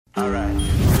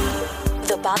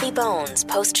Bobby Bones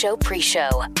post-show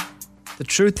pre-show. The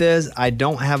truth is, I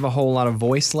don't have a whole lot of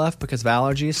voice left because of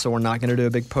allergies, so we're not going to do a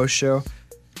big post show.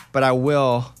 But I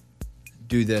will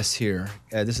do this here.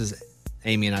 This is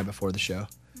Amy and I before the show.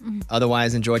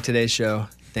 Otherwise, enjoy today's show.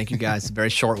 Thank you guys. Very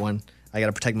short one. I got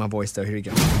to protect my voice, though. Here you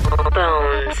go.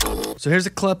 So here's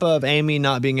a clip of Amy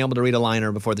not being able to read a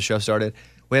liner before the show started.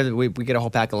 We get a whole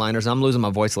pack of liners. I'm losing my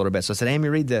voice a little bit. So I said, Amy,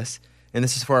 read this. And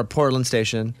this is for our Portland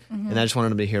station. And I just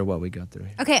wanted them to hear what we go through.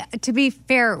 Okay, to be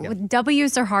fair,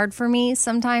 W's are hard for me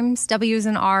sometimes. W's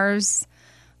and R's.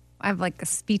 I have like a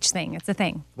speech thing. It's a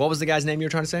thing. What was the guy's name you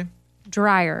were trying to say?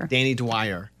 Dwyer. Danny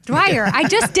Dwyer. Dwyer. I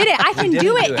just did it. I can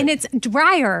do it, and it's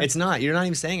Dwyer. It's not. You're not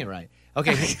even saying it right.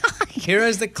 Okay, here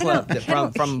is the clip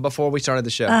from before we started the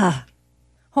show.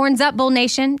 Horns up, Bull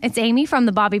Nation. It's Amy from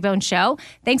the Bobby Bones Show.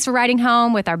 Thanks for riding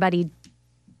home with our buddy.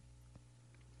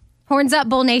 Horns up,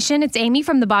 Bull Nation. It's Amy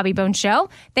from the Bobby Bones Show.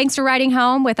 Thanks for riding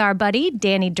home with our buddy,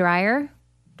 Danny Dwyer.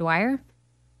 Dwyer?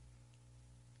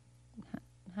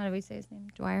 How do we say his name?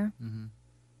 Dwyer?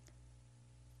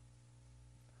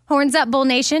 Horns up, Bull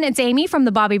Nation. It's Amy from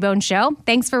the Bobby Bones Show.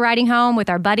 Thanks for riding home with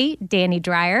our buddy, Danny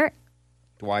Dwyer.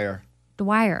 Dwyer.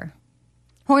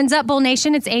 Horns up, Bull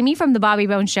Nation. It's Amy from the Bobby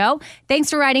Bones Show. Thanks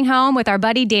for riding home with our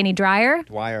buddy, Danny Dwyer.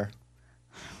 Dwyer.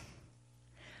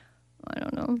 I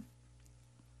don't know.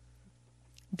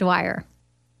 Dwyer.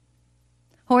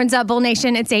 Horns up, Bull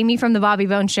Nation. It's Amy from the Bobby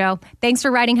Bones Show. Thanks for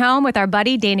riding home with our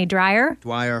buddy, Danny Dwyer.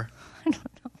 Dwyer.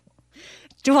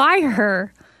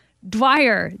 Dwyer.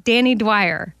 Danny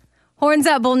Dwyer. Horns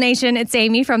up, Bull Nation. It's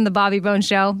Amy from the Bobby Bones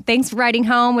Show. Thanks for riding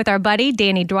home with our buddy,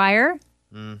 Danny Dwyer.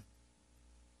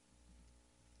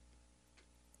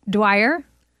 Dwyer.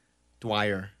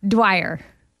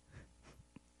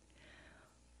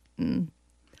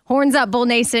 Horns up, Bull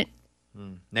Nation.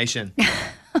 Nation.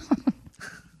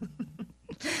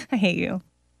 I hate you.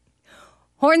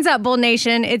 Horns up, Bull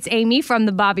Nation. It's Amy from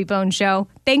the Bobby Bones Show.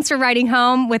 Thanks for riding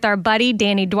home with our buddy,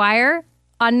 Danny Dwyer,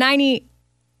 on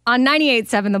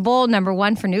 98.7 The Bull, number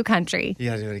one for New Country. You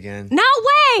gotta do it again. No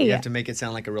way! You have to make it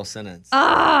sound like a real sentence.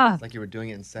 It's like you were doing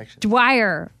it in sections.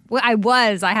 Dwyer. Well,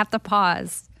 I have to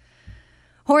pause.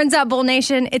 Horns up, Bull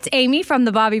Nation. It's Amy from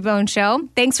the Bobby Bones Show.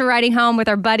 Thanks for riding home with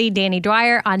our buddy, Danny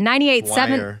Dwyer, on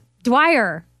 98.7.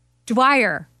 Dwyer.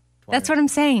 That's what I'm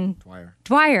saying.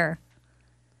 Dwyer.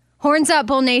 Horns up,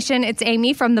 Bull Nation. It's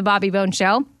Amy from the Bobby Bones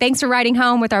Show. Thanks for riding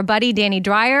home with our buddy, Danny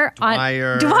Dwyer.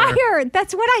 Dwyer.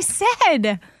 That's what I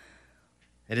said.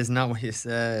 It is not what you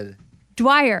said.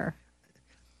 Dwyer.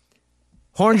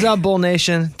 Horns up, Bull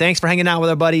Nation. Thanks for hanging out with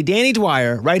our buddy, Danny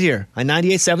Dwyer, right here on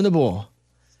 98.7 The Bull.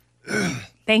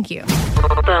 Thank you.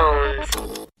 Bones.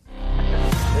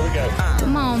 Here we go.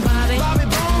 Come on, Bobby.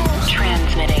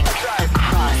 Transmitting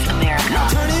across America.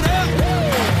 Turn it up.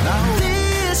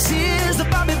 This is the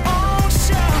Bobby Bones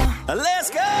Show. Let's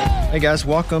go. Hey guys,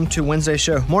 welcome to Wednesday's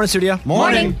show. Morning, studio.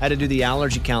 Morning. I had to do the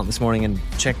allergy count this morning and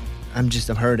check. I'm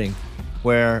hurting,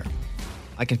 where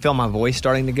I can feel my voice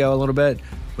starting to go a little bit,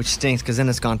 which stinks because then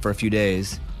it's gone for a few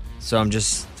days. So I'm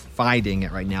just fighting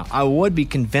it right now. I would be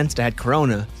convinced I had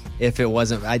corona if it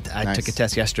wasn't. I took a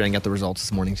test yesterday and got the results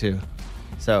this morning too.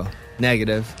 So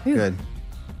negative. Good.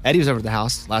 Eddie was over at the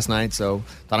house last night, so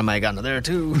thought I might have gotten to there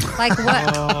too. Like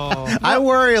what? I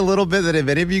worry a little bit that if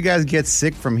any of you guys get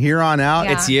sick from here on out,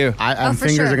 Yeah. It's you. For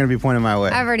fingers sure. are going to be pointing my way.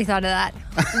 I've already thought of that.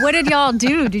 What did y'all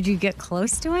do? Did you get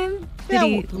close to him? Did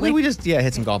he we just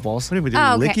hit some golf balls. What did we do?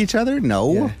 Oh, okay. Lick each other?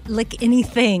 No. Yeah. lick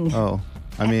anything? Oh,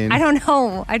 I mean, I don't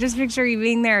know. I just picture you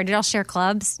being there. Did y'all share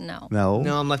clubs? No. No.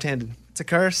 No, I'm left-handed. It's a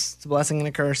curse. It's a blessing and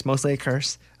a curse. Mostly a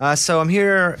curse. So I'm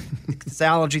here. This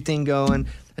allergy thing going.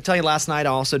 I tell you, last night I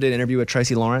also did an interview with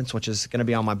Tracy Lawrence, which is going to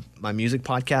be on my music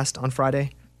podcast on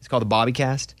Friday. It's called the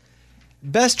Bobbycast.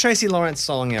 Best Tracy Lawrence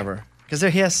song ever, because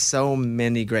he has so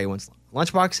many great ones.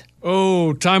 Lunchbox?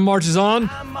 Oh, Time Marches On?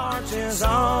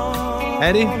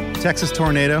 Eddie? Texas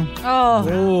Tornado. Oh.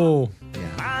 Oh.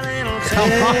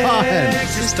 Come on.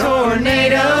 Texas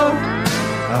Tornado.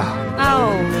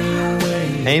 Oh.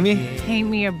 Amy?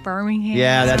 Amy of Birmingham.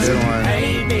 Yeah, that's Good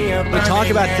it. one. We talk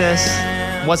about this.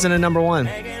 Wasn't a number one.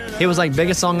 He was like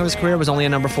biggest song of his career was only a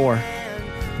number 4.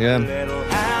 Yeah.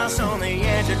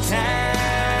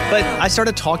 But I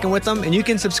started talking with them, and you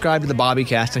can subscribe to the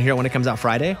Bobbycast and hear it when it comes out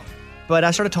Friday. But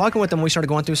I started talking with them. We started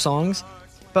going through songs.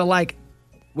 But like,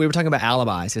 we were talking about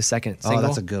Alibis, his second single. Oh,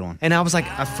 that's a good one. And I was like,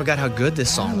 I forgot how good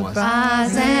this song was.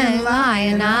 Eyes and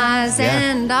lion eyes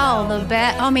Yeah. and all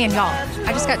the Oh man, y'all.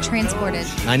 I just got transported.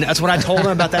 I know, that's what I told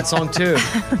him about that song too.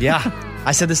 Yeah,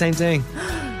 I said the same thing.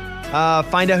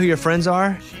 Find Out Who Your Friends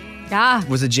Are Yeah.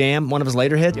 was a jam, one of his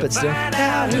later hits, but still.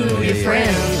 Who your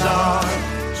friends are.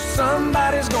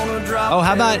 Somebody's gonna gonna drop. Oh,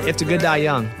 how about If the Good Die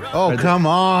Young? Oh, come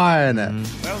on. Well,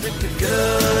 if the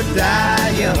good die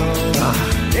young,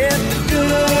 if the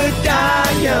good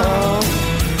die young,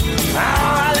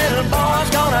 our little boy's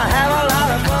gonna have a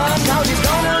lot of fun, 'cause he's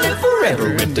gonna live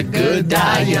forever if the good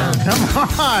die young.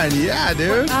 Come on. Yeah,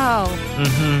 dude. Oh,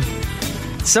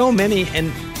 So many,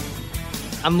 and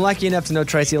I'm lucky enough to know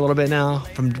Tracy a little bit now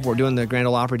from we're doing the Grand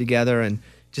Ole Opry together and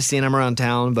just seeing him around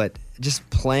town, but just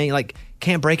playing, like,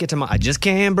 can't break it to my, I just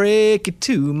can't break it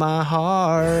to my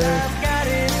heart. Got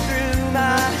it through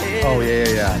my head. Oh,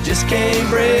 yeah. Just can't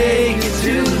break it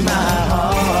through my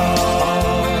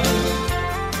heart.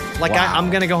 Like, Wow. I'm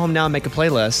going to go home now and make a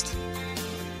playlist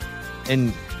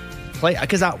and play,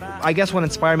 because I guess what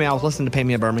inspired me, I was listening to Pay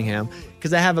Me a Birmingham,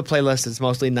 because I have a playlist that's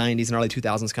mostly 90s and early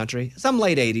 2000s country, some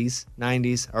late 80s,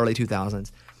 90s, early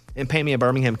 2000s. And Pay Me a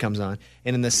Birmingham comes on.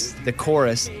 And in the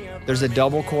chorus, there's a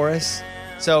double chorus.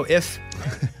 So if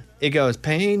it goes,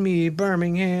 Pay Me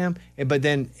Birmingham, but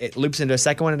then it loops into a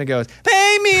second one and it goes,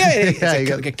 Pay Me. It's Yeah,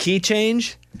 you like a key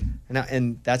change.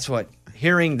 And that's what,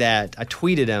 hearing that, I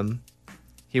tweeted him.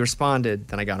 He responded,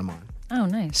 then I got him on. oh,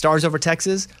 nice. Stars Over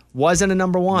Texas wasn't a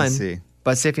number one. Let's see.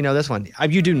 But see if you know this one.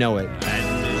 You do know it.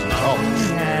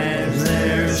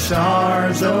 There's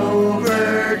stars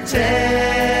over Texas.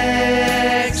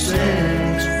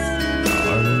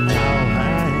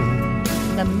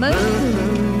 The moon.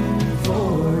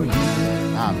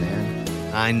 Ah,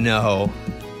 man. I know.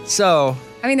 So,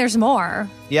 I mean, there's more.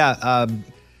 yeah,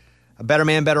 A Better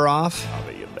Man, Better Off.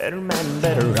 You better man,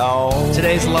 better off.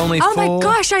 Today's Lonely Oh Fool. my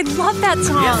gosh, I love that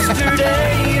song.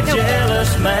 Yesterday, you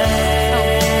jealous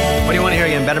man. What do you want to hear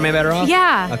again? Better Man, Better Off?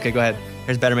 Yeah. Okay, go ahead.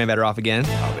 Here's Better Man, Better Off again.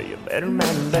 You better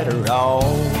man, better off.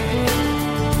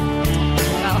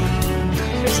 Well,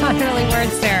 there's not really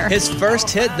words there. His first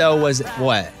hit, though, was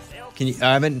what? Can you?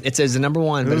 I haven't. It says the number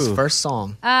one, but his Ooh. first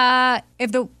song,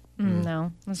 If the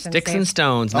no, I was gonna Sticks say- and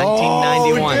Stones,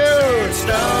 1991. Good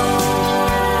stone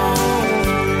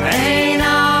ain't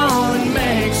all it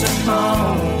makes a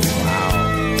home.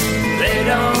 They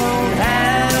don't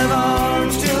have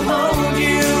arms to hold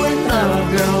you when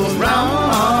love goes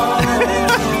wrong.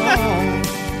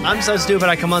 I'm so stupid.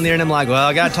 I come on the air and I'm like, well,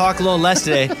 I got to talk a little less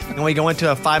today, and we go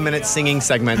into a 5-minute singing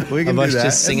segment. We can of us do that.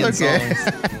 just singing It's okay.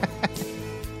 songs.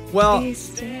 Well,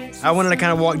 I wanted to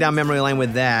kind of walk down memory lane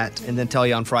with that, and then tell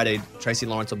you on Friday, Tracy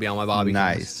Lawrence will be on my Bobby.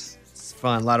 Nice. It's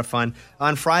fun, a lot of fun.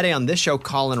 On Friday on this show,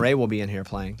 Colin Ray will be in here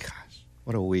playing.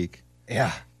 What a week.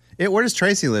 Yeah. Where does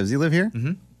Tracy live? Does he live here?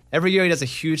 Mm-hmm. Every year he does a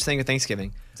huge thing at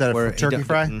Thanksgiving. Is that where a he turkey does-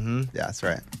 fry? Mhm. Yeah, that's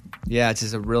right. Yeah, it's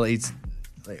just a really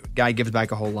guy gives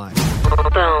back a whole lot.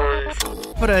 Bones.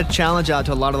 Put a challenge out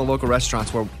to a lot of the local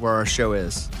restaurants where our show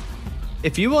is.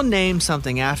 If you will name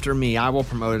something after me, I will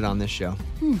promote it on this show.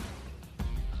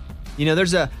 You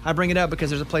know, I bring it up because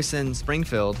there's a place in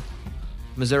Springfield,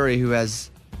 Missouri, who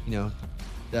has,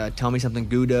 Tell Me Something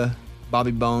Gouda,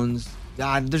 Bobby Bones.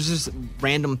 There's just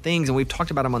random things, and we've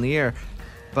talked about them on the air.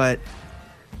 But,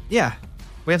 yeah,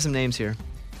 we have some names here.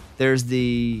 There's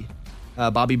the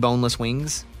Bobby Boneless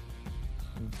Wings.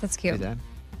 That's Say cute. that.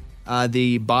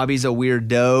 The Bobby's a Weird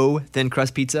Dough Thin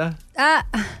Crust Pizza.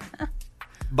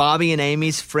 Bobby and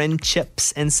Amy's Friend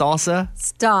Chips and Salsa.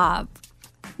 Stop.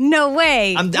 No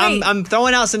way. I'm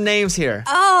throwing out some names here.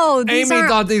 Oh, these Amy aren't-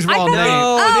 thought these were I all thought- names.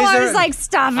 No, Oh, these I are- was like,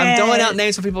 stop it. I'm throwing out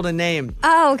names for people to name.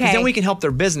 Oh, 'Cause okay. then we can help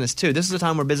their business too. This is a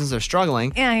time where businesses are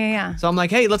struggling. Yeah. So I'm like,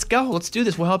 hey, let's go. Let's do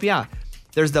this. We'll help you out.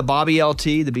 There's the Bobby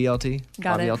LT, the BLT.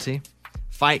 Got Bobby it. LT.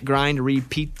 Fight, Grind,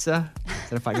 Pizza. Is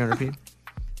that a Fight, Grind, Repeat?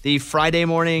 The Friday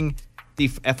morning, the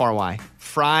FRY.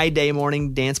 Friday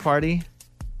morning dance party.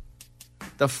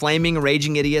 The Flaming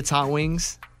Raging Idiots Hot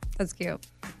Wings. That's cute.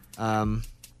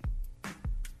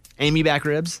 Amy Back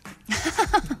Ribs.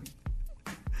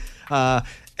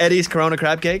 Eddie's Corona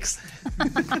Crab Cakes.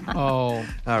 Oh,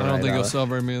 I right, don't think all you'll right. sell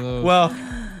very many of those. Well,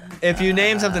 if you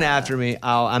name something after me,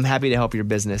 I'm happy to help your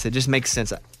business. It just makes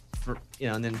sense,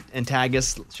 and tag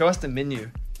us, show us the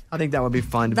menu. I think that would be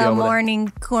fun to be The able to.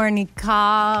 morning corny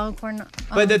cow.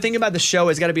 But the thing about the show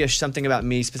is got to be something about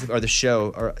me specific, or the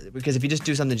show, or because if you just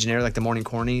do something generic like the morning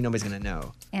corny, nobody's gonna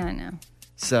know. Yeah, I know.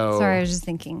 So Sorry, I was just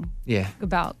thinking yeah,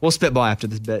 about we'll spitball after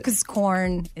this bit. because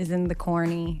corn is in the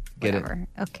corny. Get it. Whatever.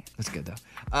 Okay. That's good though.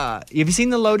 Have you seen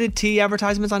the Loaded Tea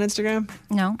advertisements on Instagram?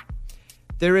 No.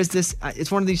 There is this. It's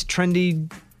one of these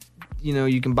trendy.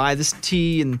 You can buy this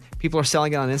tea, and people are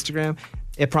selling it on Instagram.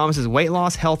 It promises weight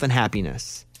loss, health, and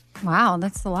happiness. Wow,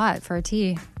 that's a lot for a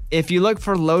tea. If you look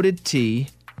for Loaded Tea,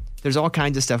 there's all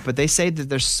kinds of stuff, but they say that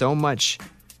there's so much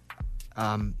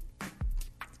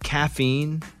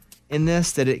caffeine in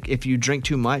this that if you drink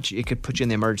too much, it could put you in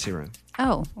the emergency room.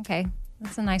 Oh, okay.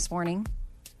 That's a nice warning.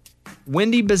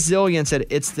 Wendy Bazillion said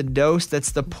it's the dose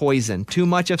that's the poison. Too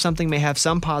much of something may have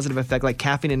some positive effect, like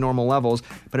caffeine in normal levels,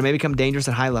 but it may become dangerous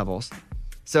at high levels.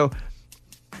 So,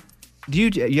 you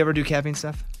ever do caffeine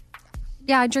stuff?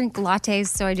 Yeah, I drink lattes,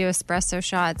 so I do espresso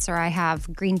shots, or I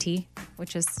have green tea,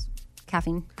 which is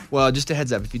caffeine. Well, just a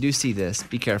heads up, if you do see this,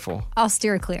 be careful. I'll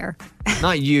steer clear.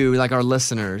 Not you, like our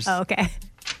listeners. Oh, okay.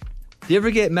 Do you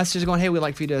ever get messages going, hey, we'd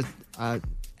like for you to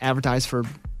advertise for...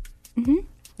 Mm-hmm.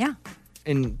 Yeah.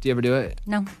 And do you ever do it?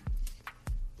 No.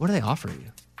 What do they offer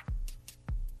you?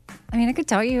 I mean, I could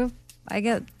tell you, I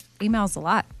get emails a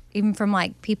lot, even from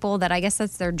like people that I guess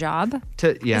that's their job.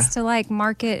 Is to like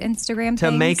market Instagram to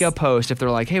things. make a post. If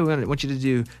they're like, hey, we want you to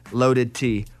do loaded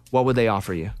tea, what would they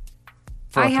offer you?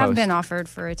 I have been offered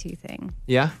for a tea thing.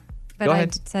 Yeah? But Go I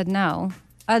ahead. said no.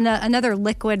 Another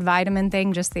liquid vitamin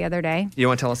thing just the other day. You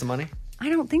want to tell us the money? I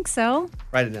don't think so.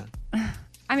 Write it down.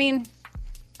 I mean,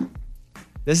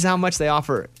 this is how much they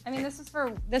offer.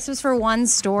 this was for one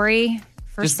story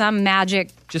for some magic.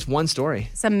 Just one story.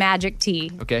 Some magic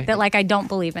tea. Okay. That like I don't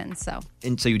believe in. So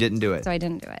you didn't do it. So I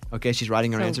didn't do it. Okay, she's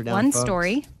writing her answer down. One folks.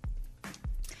 story.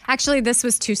 Actually, this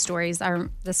was 2 stories.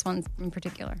 This one in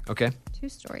particular. Okay. 2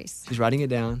 stories. She's writing it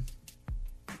down.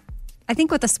 I think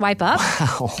with a swipe up.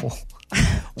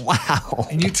 Wow.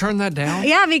 And you turned that down?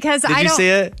 Yeah, because Did I you don't see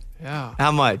it? Yeah.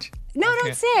 How much? No,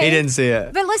 don't say. He didn't see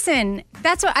it. But listen,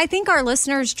 that's what I think our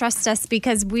listeners trust us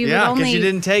because we would Yeah, only. because you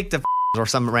didn't take the or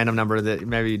some random number that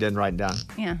maybe you didn't write down.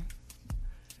 Yeah.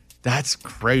 That's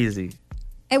crazy.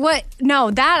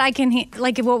 No, that I can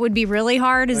like. What would be really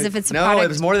hard is if it's a product. it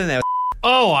was more than that.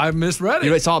 Oh, I misread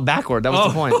it. It's all backward. That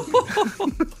was the point.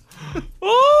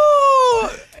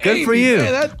 Oh, Good for you.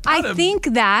 I think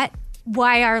that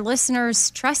why our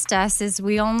listeners trust us is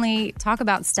we only talk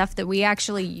about stuff that we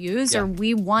actually use or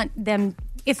we want them.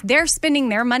 If they're spending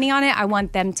their money on it, I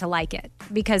want them to like it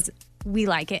because we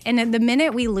like it. And the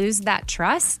minute we lose that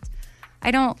trust,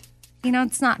 I don't.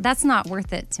 That's not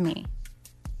worth it to me,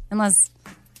 unless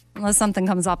something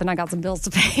comes up and I got some bills to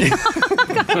pay.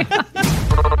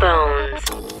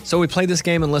 So we played this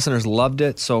game and listeners loved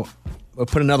it. So we'll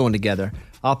put another one together.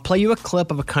 I'll play you a clip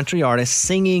of a country artist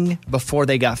singing before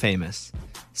they got famous.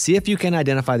 See if you can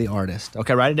identify the artist.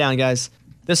 Okay, write it down, guys.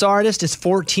 This artist is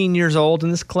 14 years old in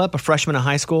this clip, a freshman in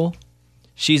high school.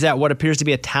 She's at what appears to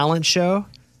be a talent show,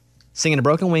 singing A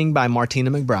Broken Wing by Martina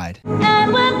McBride.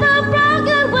 And with a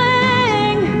broken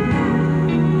wing,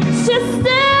 she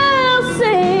still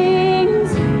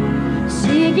sings.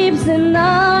 She keeps an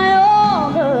eye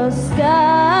on the sky.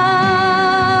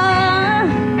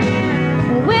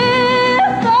 With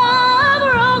a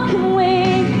broken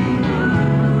wing,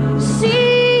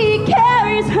 she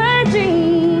carries her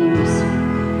dreams.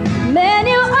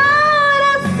 Many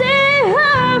ought to see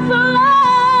her fly.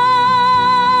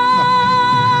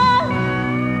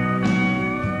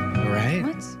 All right.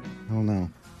 What? I don't know.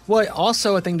 Well,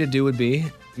 also a thing to do would be,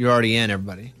 you're already in,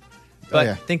 everybody.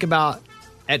 But think about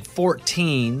at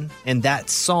 14 and that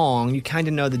song, you kind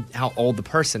of know how old the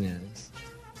person is.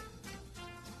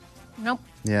 Nope.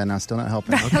 Yeah, no, still not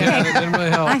helping. Okay, that didn't really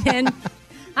help.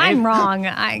 I'm wrong.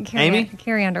 Amy?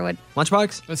 Carrie Underwood.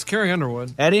 Lunchbox? It's Carrie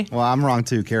Underwood. Eddie? Well, I'm wrong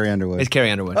too. Carrie Underwood. It's Carrie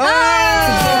Underwood.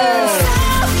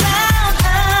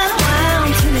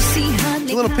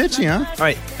 It's a little pitchy, huh? All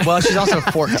right. Well, she's also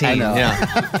 14. I know.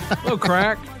 Yeah. Little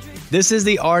crack. This is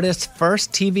the artist's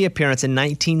first TV appearance in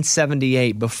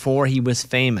 1978 before he was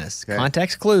famous. Okay.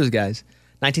 Context clues, guys.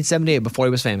 1978 before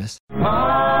he was famous.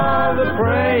 All the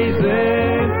praises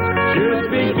should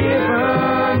be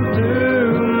given to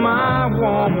my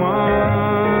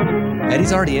woman.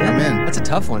 Eddie's already in. I'm in. That's a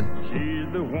tough one.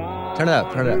 She's the one Turn it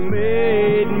up. Turn it who up.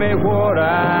 made me what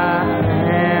I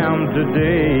am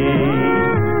today.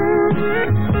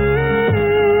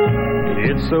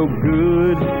 It's so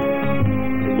good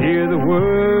to hear the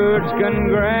words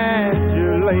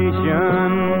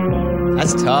congratulations.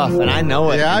 That's tough, and I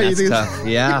know it. Yeah, and you that's think- tough.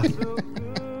 Yeah.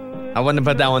 I wouldn't have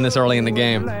put that one this early in the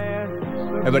game.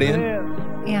 Everybody in?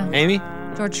 Yeah. Amy?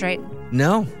 George Strait.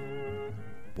 No.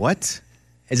 What?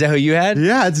 Is that who you had?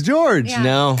 Yeah, it's George. Yeah.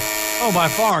 No. Oh, by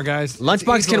far, guys.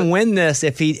 Lunchbox can win this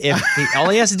if he all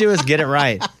he has to do is get it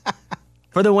right.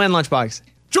 For the win, Lunchbox.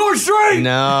 George Strait!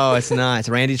 No, it's not. It's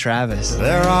Randy Travis.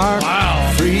 There are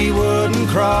 3 wooden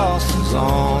crosses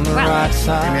on the right I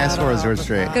side. mean, I swore it was George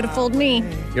Strait. Could have fooled me.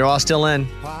 You're all still in.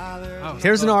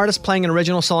 Here's an artist playing an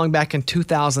original song back in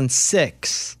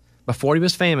 2006, before he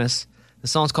was famous. The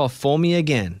song's called Fool Me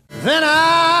Again. Then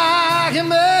I can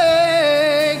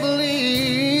make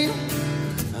believe,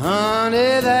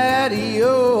 honey, that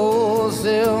you're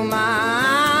still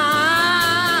mine.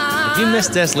 If you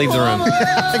missed this, leave the room. Get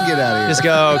out of here. Just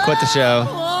go, quit the show.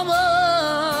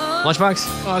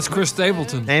 Lunchbox? Oh, it's Chris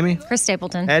Stapleton. Amy? Chris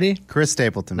Stapleton. Eddie? Chris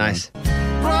Stapleton. Nice.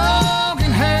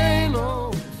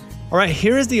 All right,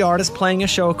 here is the artist playing a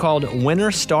show called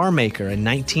Winter Star Maker in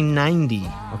 1990.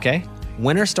 Okay?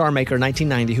 Winter Star Maker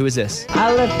 1990. Who is this?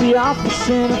 I left the office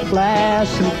in a flash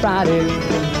on Friday,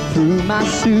 threw my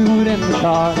suit in the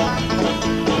car,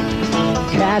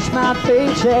 cashed my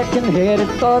paycheck and headed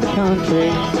for the country,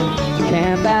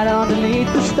 camped out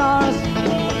underneath the stars.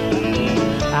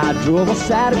 I drove a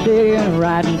Saturday and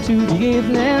right into the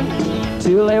evening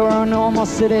till they were normal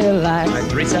city lights. All right,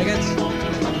 3 seconds.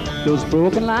 Those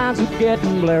broken lines were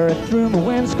getting blurry through my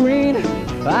windscreen.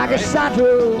 I guess I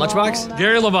drove. Lunchbox?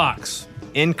 Gary LaVox.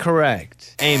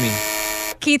 Incorrect. Amy?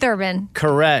 Keith Urban.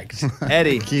 Correct.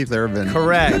 Eddie? Keith Urban.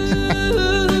 Correct.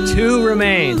 2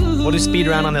 remain. We'll do speed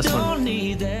round on this one.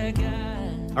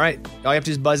 All right. All you have to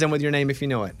do is buzz in with your name if you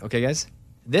know it. Okay, guys?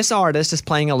 This artist is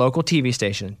playing a local TV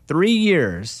station 3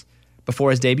 years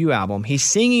before his debut album. He's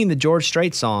singing the George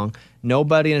Strait song,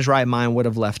 Nobody in His Right Mind Would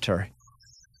Have Left Her.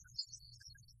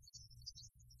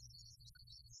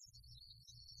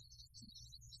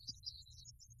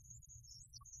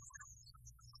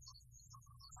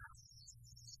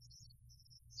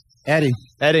 Eddie.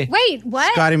 Wait,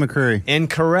 what? Scotty McCreery.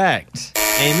 Incorrect.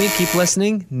 Amy, keep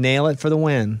listening. Nail it for the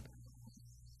win.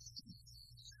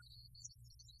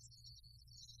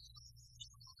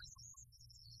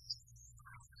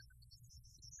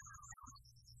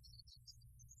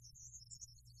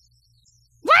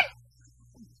 What?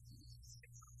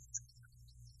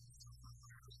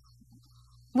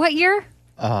 What year?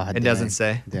 It doesn't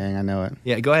say. Dang, I know it.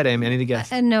 Yeah, go ahead, Amy. I need to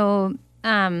guess. No,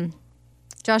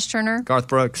 Josh Turner. Garth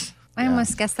Brooks. I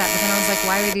almost guessed that, but then I was like,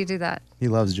 why would you do that? He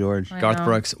loves George. Garth know.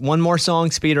 Brooks. One more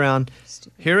song, speed round.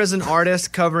 Here is an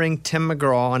artist covering Tim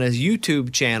McGraw on his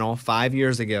YouTube channel 5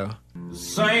 years ago.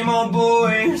 Same old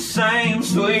boy, same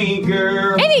sweet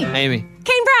girl. Amy.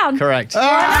 Kane Brown. Correct.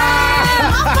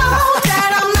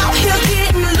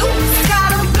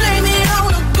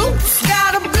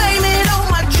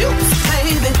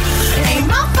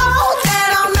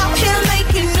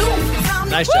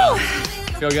 Nice job.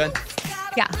 Feel good?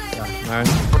 Yeah. All right.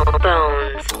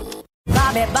 Bones.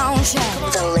 Bobby Bones Show.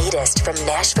 The latest from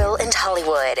Nashville and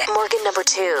Hollywood. Morgan number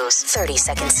 2's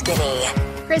 30-Second Skinny.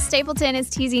 Chris Stapleton is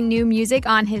teasing new music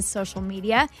on his social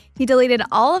media. He deleted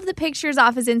all of the pictures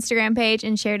off his Instagram page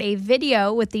and shared a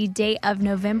video with the date of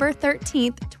November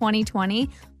 13th, 2020,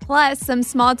 plus some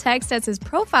small text as his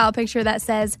profile picture that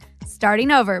says,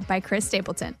 "Starting Over" by Chris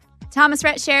Stapleton. Thomas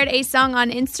Rhett shared a song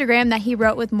on Instagram that he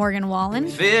wrote with Morgan Wallen.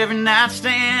 If every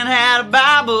nightstand had a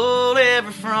Bible,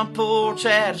 every front porch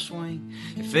had a swing.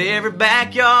 If every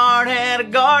backyard had a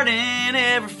garden,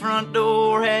 every front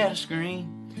door had a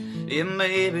screen. Yeah,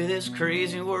 maybe this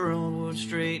crazy world would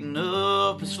straighten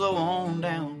up and slow on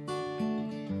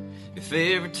down. If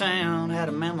every town had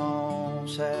a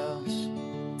mama's house.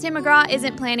 Tim McGraw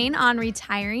isn't planning on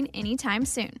retiring anytime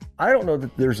soon. I don't know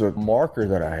that there's a marker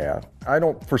that I have. I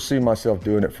don't foresee myself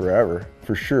doing it forever,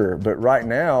 for sure. But right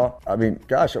now, I mean,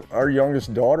 gosh, our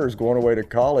youngest daughter is going away to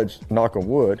college, knock on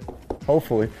wood,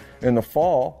 hopefully, in the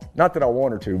fall. Not that I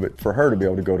want her to, but for her to be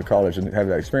able to go to college and have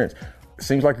that experience. It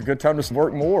seems like a good time to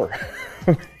work more.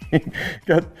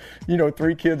 Got,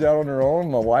 3 kids out on their own.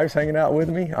 My wife's hanging out with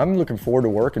me. I'm looking forward to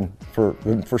working for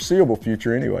the foreseeable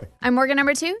future anyway. I'm Morgan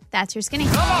number 2. That's your skinny.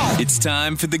 It's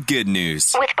time for the good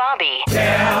news. With Bobby.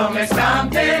 Tell me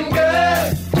something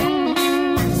good.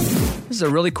 This is a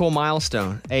really cool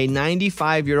milestone. A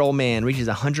 95-year-old man reaches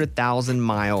 100,000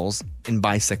 miles in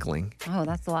bicycling. Oh,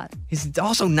 that's a lot. He's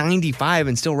also 95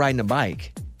 and still riding a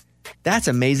bike. That's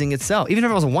amazing itself. Even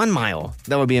if it was 1 mile,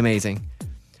 that would be amazing.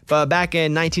 But back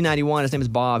in 1991, his name is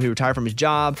Bob. He retired from his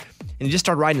job, and he just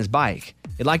started riding his bike.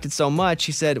 He liked it so much,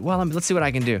 he said, well, let's see what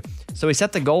I can do. So he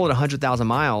set the goal at 100,000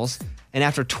 miles, and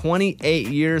after 28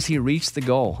 years, he reached the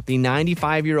goal. The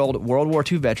 95-year-old World War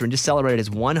II veteran just celebrated his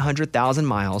 100,000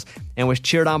 miles and was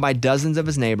cheered on by dozens of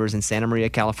his neighbors in Santa Maria,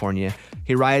 California.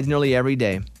 He rides nearly every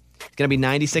day. He's going to be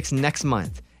 96 next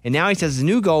month. And now he says his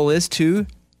new goal is to,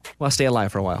 stay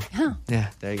alive for a while. Huh. Yeah,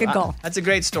 there you Good go. goal. That's a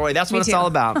great story. That's what Me it's too. all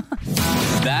about.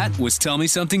 That was Tell Me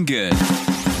Something Good.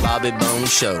 Bobby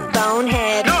Bones Show.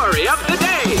 Bonehead. Story of the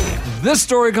day. This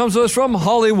story comes to us from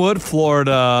Hollywood,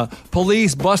 Florida.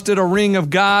 Police busted a ring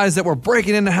of guys that were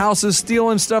breaking into houses,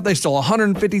 stealing stuff. They stole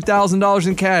 $150,000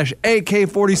 in cash,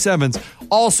 AK-47s,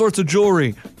 all sorts of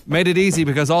jewelry. Made it easy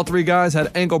because all 3 guys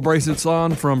had ankle bracelets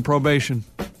on from probation.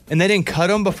 And they didn't cut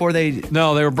them before they...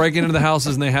 No, they were breaking into the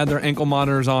houses and they had their ankle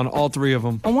monitors on, all 3 of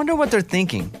them. I wonder what they're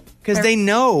thinking. Because they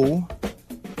know...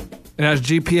 It has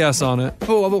GPS on it.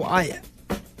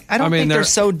 I don't think they're they're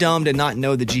so dumb to not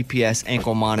know the GPS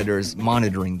ankle monitors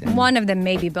monitoring them. One of them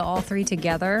maybe, but all three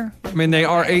together. I mean, they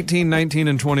are 18, 19,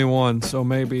 and 21, so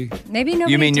maybe. Maybe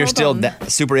nobody You mean you're told still them.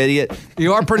 that super idiot?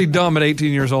 You are pretty dumb at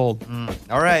 18 years old.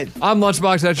 All right. I'm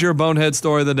Lunchbox. That's your bonehead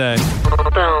story of the day.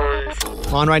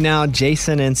 On right now,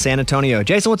 Jason in San Antonio.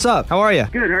 Jason, what's up? How are you?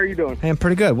 Good. How are you doing? Hey, I'm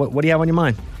pretty good. What do you have on your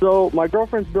mind? So my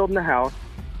girlfriend's building a house,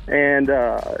 and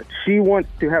she wants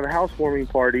to have a housewarming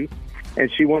party, and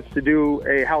she wants to do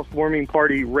a housewarming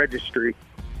party registry.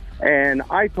 And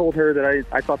I told her that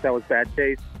I thought that was bad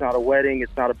taste. It's not a wedding.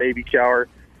 It's not a baby shower.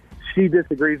 She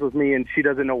disagrees with me, and she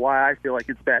doesn't know why I feel like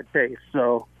it's bad taste.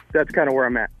 So that's kind of where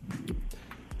I'm at.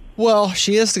 Well,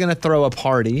 she is going to throw a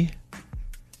party,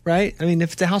 right? I mean,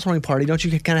 if it's a housewarming party, don't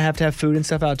you kind of have to have food and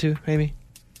stuff out too, maybe?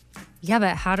 Yeah,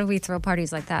 but how do we throw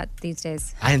parties like that these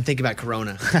days? I didn't think about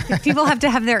Corona. People have to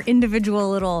have their individual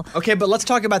little. Okay, but let's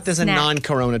talk about this in Snack.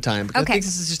 non-Corona time. Because Okay. I think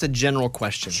this is just a general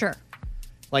question. Sure.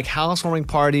 Like housewarming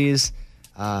parties,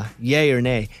 yay or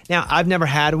nay. Now, I've never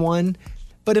had one,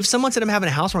 but if someone said I'm having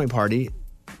a housewarming party,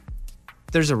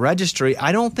 there's a registry,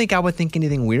 I don't think I would think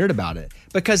anything weird about it.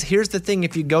 Because here's the thing,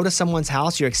 if you go to someone's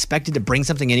house, you're expected to bring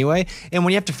something anyway, and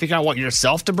when you have to figure out what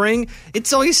yourself to bring,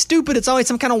 it's always stupid. It's always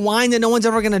some kind of wine that no one's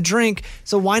ever going to drink.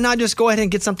 So why not just go ahead and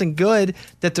get something good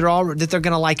that they're going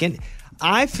to like? And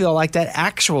I feel like that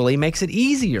actually makes it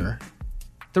easier.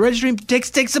 The registry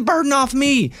takes the burden off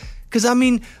me. Because, I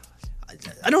mean,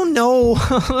 I don't know.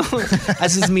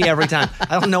 This is me every time.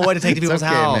 I don't know what to take to people's It's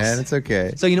okay, house. man. It's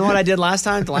okay. So you know what I did last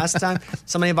time? The last time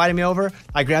somebody invited me over,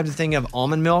 I grabbed a thing of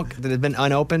almond milk that had been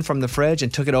unopened from the fridge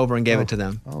and took it over and gave it to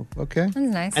them. Oh, okay. That's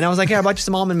nice. And I was like, "Here, I bought you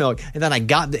some almond milk." And then I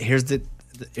got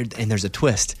and there's a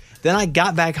twist. Then I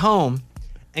got back home,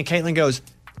 and Caitlin goes,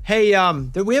 "Hey,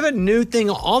 we have a new thing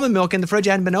of almond milk in the fridge.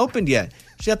 It hadn't been opened yet."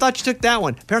 I thought you took that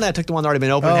one. Apparently, I took the one that already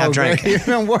been opened and have drank.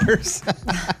 Even worse.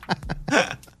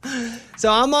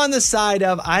 So I'm on the side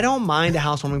of I don't mind a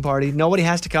housewarming party. Nobody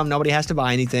has to come. Nobody has to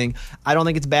buy anything. I don't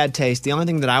think it's bad taste. The only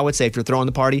thing that I would say if you're throwing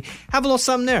the party, have a little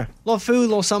something there. A little food, a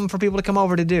little something for people to come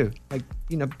over to do. Like,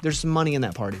 there's some money in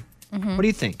that party. Mhm. What do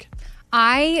you think?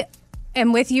 I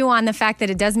am with you on the fact that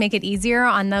it does make it easier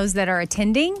on those that are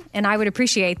attending, and I would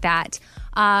appreciate that.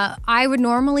 I would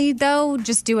normally, though,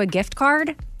 just do a gift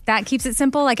card. That keeps it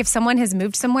simple. Like if someone has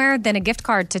moved somewhere, then a gift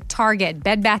card to Target,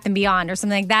 Bed Bath & Beyond, or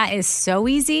something like that is so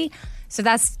easy. So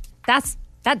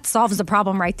that solves the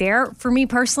problem right there. For me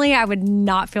personally, I would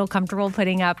not feel comfortable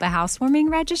putting up a housewarming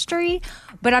registry,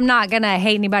 but I'm not going to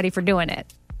hate anybody for doing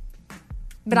it.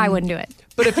 But I wouldn't do it.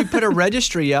 But if you put a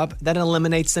registry up, that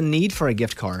eliminates the need for a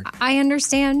gift card. I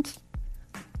understand.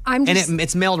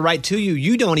 It's mailed right to you.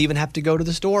 You don't even have to go to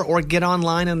the store or get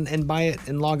online and buy it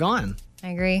and log on. I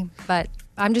agree. But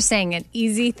I'm just saying an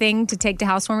easy thing to take to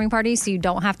housewarming parties so you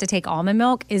don't have to take almond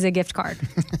milk is a gift card.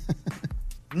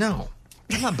 No.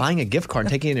 I'm not buying a gift card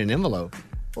and taking it in an envelope.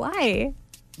 Why?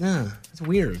 Yeah, it's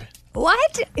weird.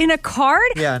 What? In a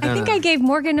card? Yeah, no, I think no. I gave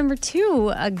Morgan number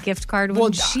 2 a gift card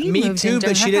when she me moved too, into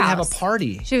but she her didn't have a house.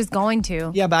 party. She was going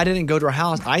to. Yeah, but I didn't go to her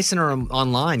house. I sent her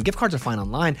online. Gift cards are fine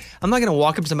online. I'm not going to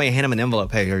walk up to somebody and hand them an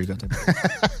envelope. Hey, here you go.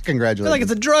 I Congratulations. feel like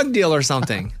it's a drug deal or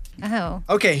something. Oh.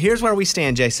 Okay, here's where we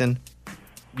stand, Jason.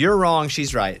 You're wrong.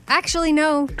 She's right. Actually,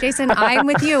 no, Jason, I'm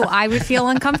with you. I would feel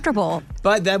uncomfortable.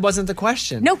 But that wasn't the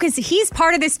question. No, because he's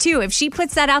part of this too. If she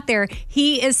puts that out there,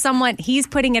 he's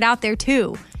putting it out there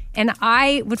too. And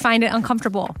I would find it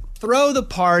uncomfortable. Throw the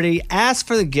party, ask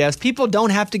for the gifts. People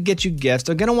don't have to get you gifts.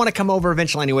 They're going to want to come over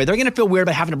eventually anyway. They're going to feel weird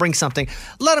about having to bring something.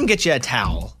 Let them get you a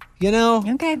towel,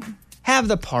 Okay. Have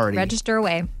the party. Register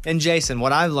away. And Jason,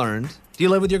 what I've learned, do you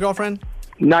live with your girlfriend?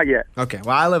 Not yet. Okay,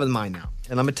 well, I live with mine now.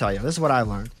 And let me tell you, this is what I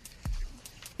learned.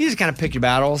 You just kind of pick your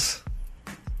battles.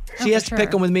 She has to pick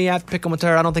them with me. I have to pick them with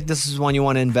her. I don't think this is one you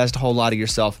want to invest a whole lot of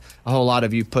yourself, a whole lot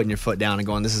of you putting your foot down and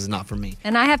going, this is not for me.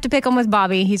 And I have to pick him with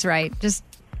Bobby. He's right. Just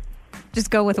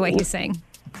go with what he's saying.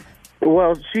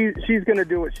 Well, she's going to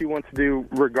do what she wants to do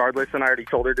regardless, and I already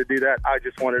told her to do that. I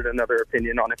just wanted another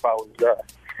opinion on if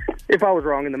I was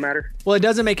wrong in the matter. Well, it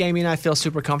doesn't make Amy and I feel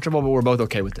super comfortable, but we're both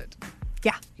okay with it.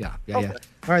 Yeah. Yeah.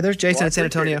 All right, there's Jason in San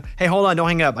Antonio. Hey, hold on. Don't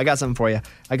hang up. I got something for you.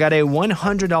 I got a $100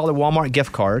 Walmart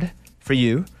gift card for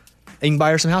you. And you can buy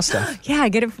her some house stuff. Yeah,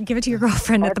 give it to your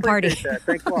girlfriend at the party.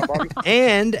 Thanks a lot, Bobby.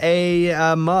 And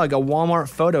a mug, a Walmart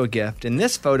photo gift. And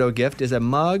this photo gift is a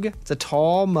mug. It's a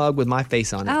tall mug with my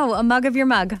face on it. Oh, a mug of your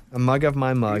mug. A mug of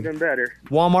my mug. Even better.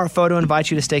 Walmart Photo invites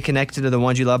you to stay connected to the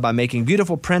ones you love by making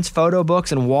beautiful prints, photo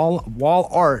books, and wall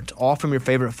art, all from your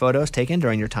favorite photos taken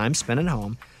during your time spent at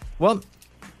home. Well,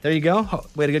 there you go.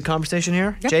 We had a good conversation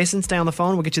here. Yep. Jason, stay on the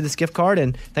phone. We'll get you this gift card,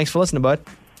 and thanks for listening, bud.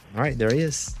 All right, there he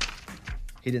is.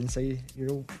 He didn't say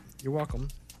you're welcome.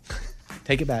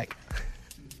 Take it back.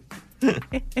 You've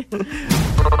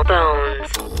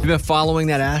been following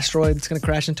that asteroid that's going to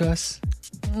crash into us?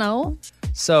 No.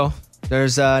 So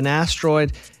there's an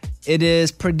asteroid. It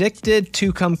is predicted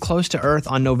to come close to Earth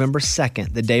on November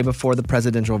 2nd, the day before the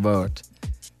presidential vote.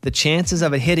 The chances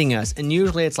of it hitting us, and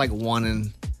usually it's like 1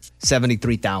 in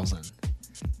 73,000.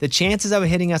 The chances of it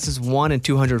hitting us is 1 in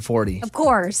 240. Of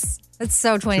course. That's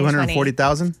so 2020.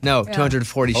 240,000? No, Yeah.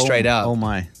 240 straight up. Oh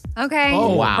my. Okay.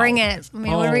 Oh, wow. Bring it. I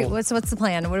mean, what's the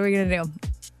plan? What are we going to do?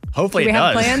 Hopefully Do we it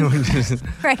have does. a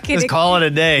plan? Right, Just call it a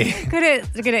day. Could it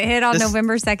hit on This-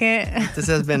 November 2nd? This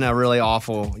has been a really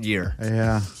awful year.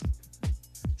 Yeah.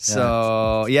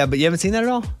 So, yeah, but you haven't seen that at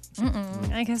all?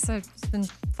 Mm-mm. I guess I've just been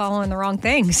following the wrong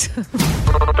things.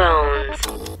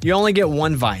 You only get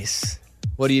one vice.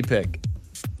 What do you pick?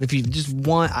 If you just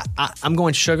want, I'm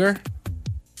going sugar.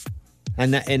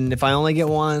 And if I only get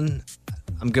one,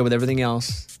 I'm good with everything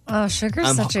else. Oh, sugar's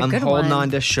I'm such a good holding one.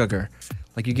 on to sugar.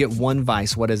 Like you get one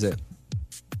vice. What is it?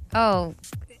 Oh,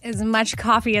 as much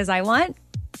coffee as I want?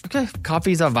 Okay,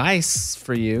 coffee's a vice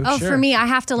for you. Oh, sure. for me, I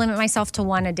have to limit myself to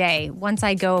one a day. Once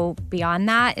I go beyond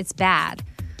that, it's bad.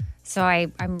 So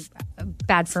I'm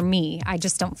bad for me. I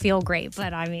just don't feel great.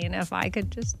 But I mean, if I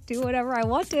could just do whatever I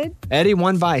wanted. Eddie,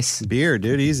 one vice. Beer,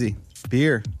 dude, easy.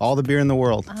 Beer. All the beer in the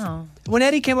world. Oh. When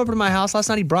Eddie came over to my house last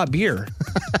night, he brought beer.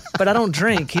 But I don't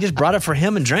drink. He just brought it for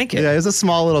him and drank it. Yeah, it's a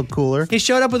small little cooler. He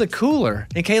showed up with a cooler.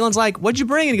 And Kaylin's like, what'd you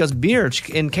bring? And he goes, beer.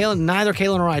 And neither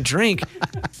Kaylin or I drink.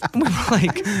 And we were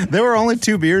like... There were only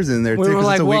 2 beers in there, too, We were because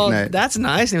like, it's a well, weeknight. that's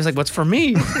nice. And he was like, what's for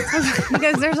me?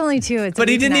 Because there's only 2. It's But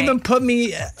a he didn't weeknight. even put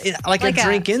me like a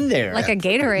drink in there. Like a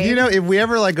Gatorade. You know, if we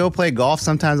ever like go play golf,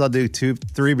 sometimes I'll do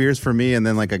 2-3 beers for me and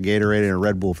then like a Gatorade and a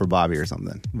Red Bull for Bobby or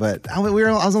something. But I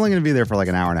was only going to be there for like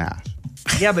an hour and a half.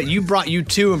 Yeah, but you brought you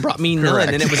 2 and brought me none,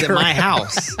 Correct, and it was at my correct.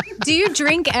 house. Do you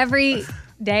drink every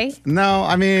day? No,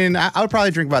 I mean, I would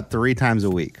probably drink about 3 times a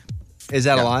week. Is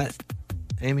that a lot,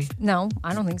 Amy? No,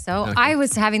 I don't think so. Okay. I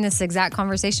was having this exact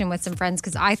conversation with some friends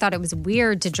because I thought it was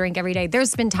weird to drink every day.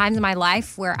 There's been times in my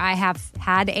life where I have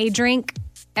had a drink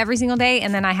every single day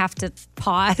and then I have to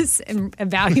pause and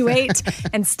evaluate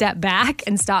and step back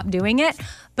and stop doing it.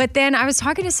 But then I was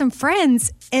talking to some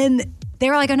friends and they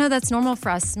were like, oh no, that's normal for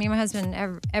us. Me and my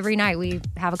husband, every night we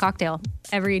have a cocktail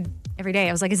every day.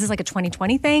 I was like, is this like a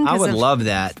 2020 thing? I 'Cause would of- love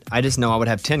that. I just know I would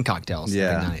have 10 cocktails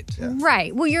every night.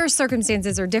 Right. Well, your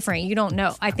circumstances are different. You don't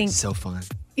know. I think So fun.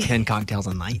 10 cocktails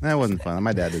a night. That wasn't fun.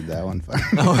 My dad did that. It wasn't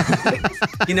fun.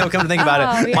 You know, come to think about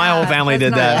it, Oh, my yeah, whole family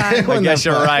that's did not that. fun. I guess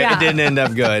you're Wasn't that right. fun? It didn't end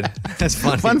up good. That's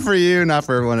funny. Fun for you, not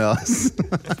for everyone else.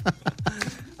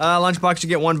 Lunchbox, you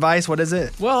get one vice. What is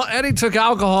it? Well, Eddie took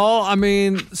alcohol. I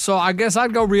mean, so I guess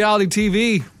I'd go reality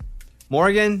TV.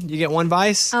 Morgan, you get one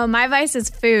vice. Oh, my vice is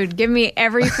food. Give me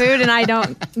every food and I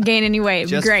don't gain any weight.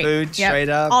 Just Great. food, Yep. straight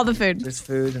up. All the food. Just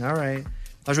food. All right.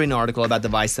 I was reading an article about the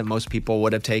vice that most people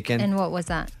would have taken. And what was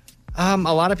that? A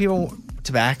lot of people,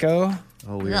 tobacco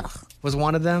Oh, weird. Ugh. was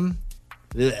one of them.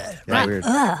 Ugh. Yeah, weird.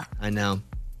 Ugh. I know.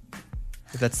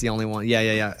 If that's the only one. Yeah.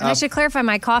 And I should clarify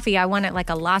my coffee. I want it like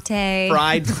a latte.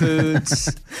 Fried foods.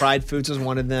 Fried foods was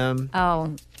one of them.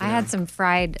 Oh, I had some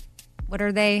fried. What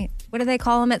are they? What do they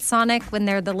call them at Sonic when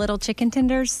they're the little chicken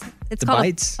tenders? It's The called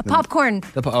bites? a popcorn.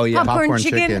 Oh yeah, Popcorn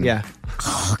chicken. Yeah,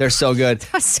 they're so good.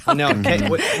 That's so I know. good.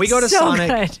 Okay, we go to So Sonic.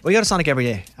 good. We go to Sonic every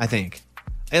day. I think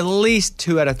at least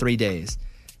 2 out of 3 days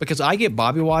because I get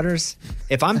Bobby Waters.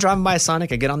 If I'm driving by a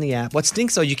Sonic, I get on the app. What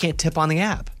stinks though, you can't tip on the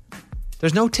app.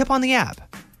 There's no tip on the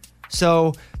app.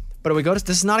 So, but we go to.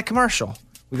 This is not a commercial.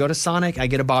 We go to Sonic. I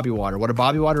get a Bobby Water. What a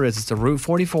Bobby Water is? It's a Route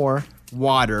 44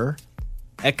 water,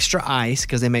 extra ice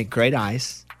because they make great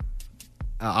ice.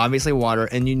 Obviously water,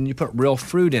 and you put real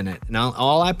fruit in it. Now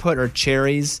all I put are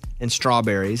cherries and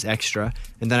strawberries extra,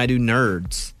 and then I do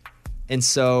Nerds. And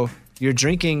so you're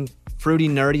drinking fruity,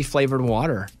 nerdy flavored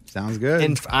water. Sounds good.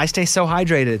 And I stay so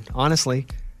hydrated, honestly.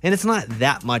 And it's not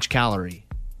that much calorie.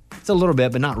 It's a little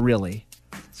bit, but not really.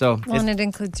 So Well, and it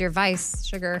includes your vice,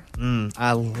 sugar.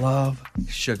 I love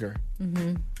sugar.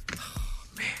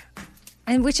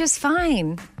 And which is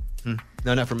fine.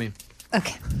 No, not for me.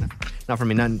 Okay. Not for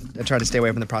me. I try to stay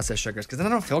away from the processed sugars because then I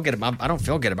don't feel good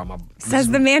about my. Says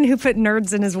the man who put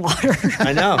Nerds in his water.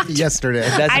 I know. Yesterday.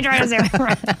 I try to say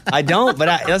I don't, but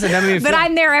it doesn't make me feel. But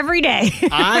I'm there every day.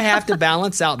 I have to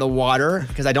balance out the water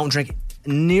because I don't drink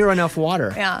near enough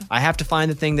water. Yeah. I have to find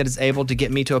the thing that is able to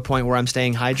get me to a point where I'm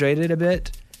staying hydrated a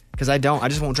bit because I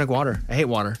just won't drink water. I hate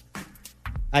water.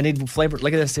 I need flavor.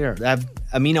 Look at this here. I have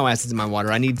amino acids in my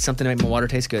water. I need something to make my water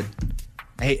taste good.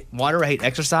 I hate water. I hate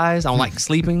exercise. I don't like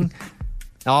sleeping.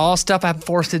 All stuff I'm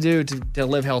forced to do to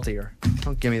live healthier.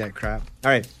 Don't give me that crap. All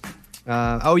right.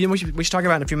 We should talk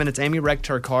about in a few minutes. Amy wrecked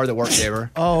her car that work gave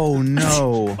her. Oh,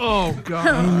 no. Oh,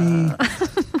 God.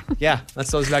 Yeah, that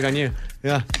throws back on you.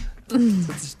 Yeah. Take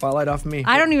the spotlight off me.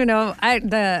 I don't even know.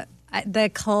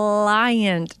 The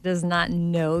client does not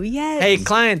know yet. Hey,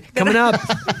 client, coming up.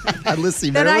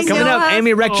 Listen, That I coming know up. of.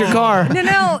 Amy wrecked your car.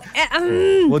 No.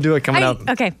 We'll do it coming up.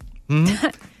 Okay.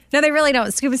 No, they really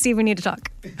don't. Scuba Steve, we need to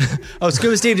talk. Oh,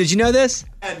 Scuba Steve, did you know this?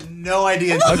 I had no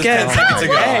idea until Okay. 10 seconds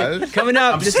ago. Hey, coming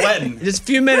up. I'm sweating. Just a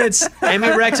few minutes. Amy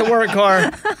wrecks a work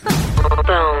car.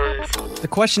 The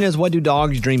question is, what do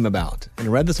dogs dream about? And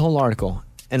I read this whole article,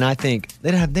 and I think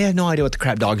they have no idea what the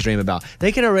crap dogs dream about.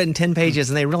 They could have written 10 pages,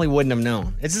 and they really wouldn't have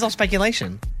known. It's just all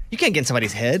speculation. You can't get in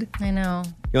somebody's head. I know.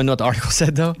 You want to know what the article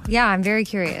said, though? Yeah, I'm very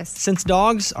curious. Since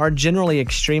dogs are generally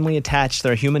extremely attached to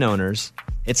their human owners,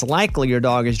 it's likely your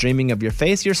dog is dreaming of your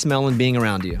face, your smell, and being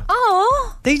around you.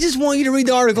 Oh. They just want you to read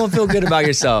the article and feel good about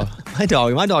yourself. My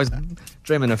dog's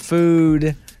dreaming of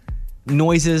food,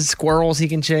 noises, squirrels he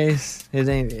can chase. It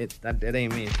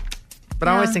ain't me. But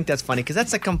I always think that's funny because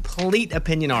that's a complete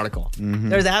opinion article. Mm-hmm.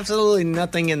 There's absolutely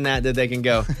nothing in that they can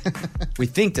go, we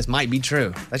think this might be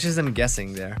true. That's just them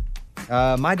guessing there.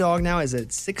 My dog now is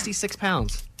at 66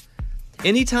 pounds.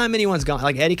 Anytime anyone's gone,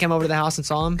 like Eddie came over to the house and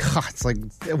saw him. God, it's like,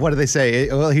 what do they say?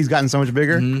 Well, he's gotten so much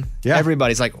bigger. Yeah.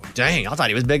 Everybody's like, dang, I thought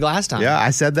he was big last time. Yeah, I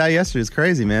said that yesterday. It's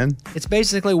crazy, man. It's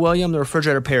basically William the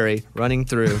Refrigerator Perry running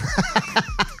through.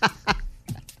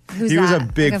 Who's He was that? a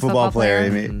big Like a football player,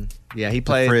 player? Amy. Yeah, he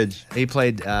played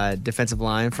defensive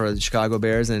line for the Chicago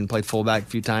Bears and played fullback a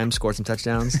few times, scored some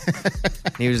touchdowns.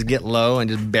 He would just get low and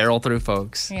just barrel through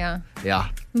folks. Yeah. Yeah.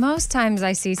 Most times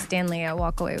I see Stanley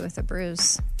walk away with a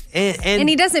bruise. And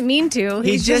he doesn't mean to.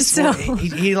 He He's just so.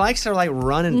 he likes to like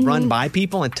run by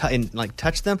people and like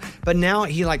touch them, but now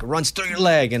he like runs through your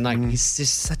leg and like he's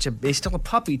just he's still a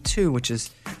puppy too, which is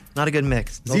not a good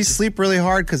mix. Does he sleep really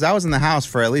hard? Because I was in the house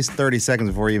for at least 30 seconds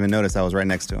before he even noticed I was right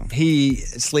next to him. He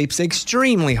sleeps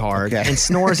extremely hard and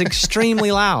snores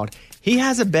extremely loud. He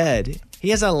has a bed. He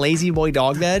has a lazy boy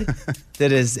dog bed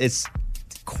that it's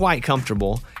quite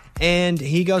comfortable. And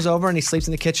he goes over and he sleeps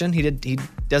in the kitchen. He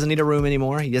doesn't need a room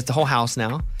anymore. He has the whole house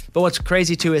now. But what's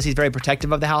crazy too is he's very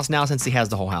protective of the house now since he has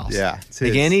the whole house. Yeah.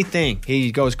 Like anything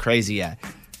he goes crazy at.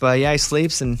 But yeah, he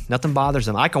sleeps and nothing bothers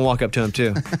him. I can walk up to him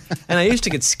too. And I used to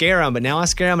get scare him, but now I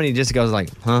scare him and he just goes like,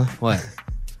 huh? What?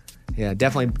 Yeah,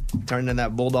 definitely turned into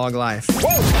that bulldog life.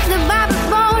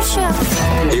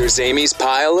 Here's Amy's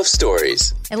pile of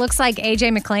stories. It looks like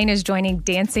AJ McClain is joining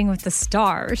Dancing with the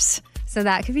Stars. So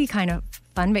that could be kind of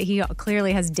fun, but he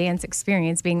clearly has dance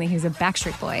experience being that he's a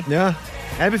Backstreet Boy. Yeah,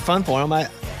 that'd be fun for him. I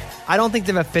don't think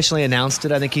they've officially announced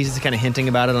it. I think he's just kind of hinting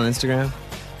about it on Instagram.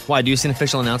 Why, do you see an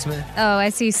official announcement? Oh, I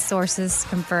see sources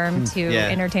confirmed to Yeah.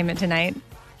 Entertainment Tonight.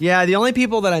 Yeah, the only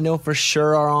people that I know for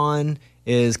sure are on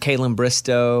is Caitlin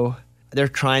Bristow. They're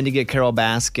trying to get Carol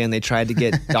Baskin. They tried to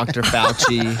get Dr.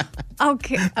 Fauci.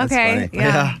 Okay.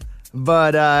 Yeah.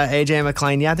 But AJ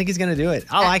McClain, yeah, I think he's going to do it.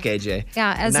 I like AJ.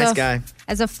 Yeah, as nice a guy.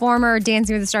 As a former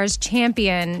Dancing with the Stars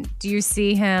champion, do you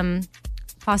see him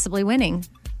possibly winning?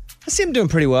 I see him doing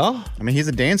pretty well. I mean, he's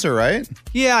a dancer, right?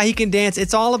 Yeah, he can dance.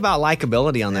 It's all about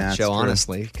likability on that that's show, true.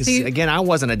 honestly. Because, So you- again, I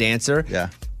wasn't a dancer. Yeah.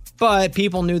 But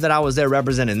people knew that I was there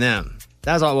representing them.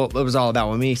 That's all what it was all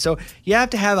about with me. So you have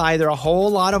to have either a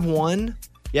whole lot of one.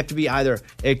 You have to be either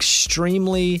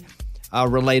extremely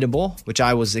relatable, which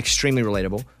I was extremely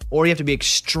relatable, or you have to be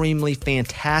extremely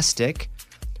fantastic,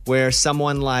 where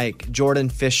someone like Jordan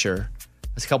Fisher,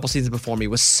 a couple seasons before me,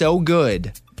 was so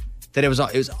good that it was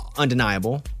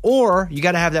undeniable. Or you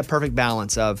got to have that perfect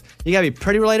balance of you got to be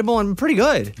pretty relatable and pretty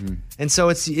good. And so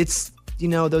it's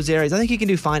those areas. I think he can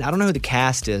do fine. I don't know who the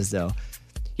cast is though.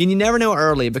 And you never know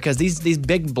early because these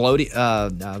big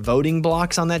voting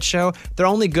blocks on that show, they're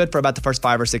only good for about the first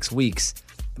 5 or 6 weeks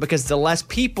because the less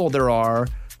people there are,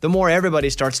 the more everybody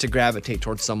starts to gravitate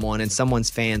towards someone and someone's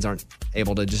fans aren't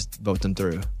able to just vote them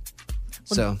through.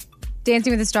 So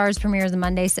Dancing with the Stars premieres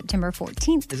Monday, September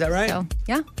 14th. Is that right? So,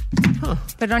 yeah.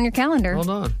 Put it on your calendar. Hold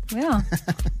on. Yeah.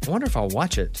 I wonder if I'll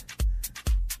watch it.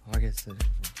 I guess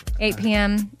 8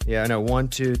 p.m. Yeah, I know 1,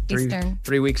 2, 3, Eastern.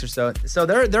 3 weeks or so. So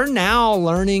they're now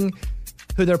learning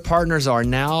who their partners are.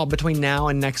 Now between now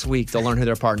and next week, they'll learn who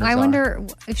their partners are. I wonder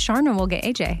if Sharna will get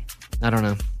AJ. I don't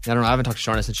know. I haven't talked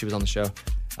to Sharna since she was on the show.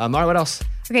 All right, what else?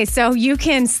 Okay, so you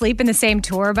can sleep in the same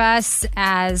tour bus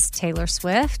as Taylor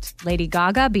Swift, Lady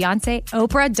Gaga, Beyonce,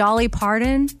 Oprah, Dolly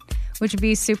Parton, which would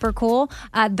be super cool.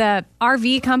 The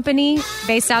RV company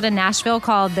based out in Nashville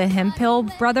called the Hemphill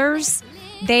Brothers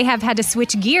they have had to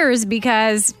switch gears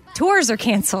because tours are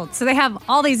canceled. So they have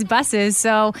all these buses.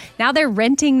 So now they're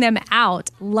renting them out.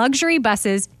 Luxury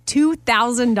buses,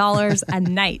 $2,000 a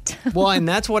night. Well, and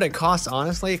that's what it costs.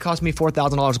 Honestly, it cost me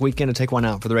 $4,000 a weekend to take one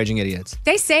out for the Raging Idiots.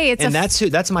 They say it's and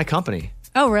that's my company.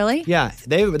 Oh, really? Yeah,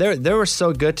 they were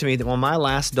so good to me that when my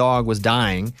last dog was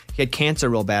dying, he had cancer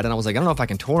real bad, and I was like, I don't know if I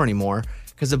can tour anymore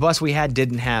because the bus we had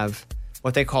didn't have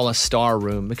what they call a star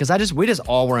room because we just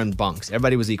all were in bunks.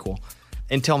 Everybody was equal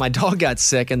until my dog got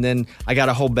sick, and then I got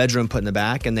a whole bedroom put in the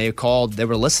back, and they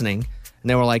were listening, and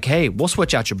they were like, hey, we'll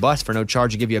switch out your bus for no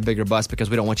charge and give you a bigger bus because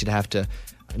we don't want you to have to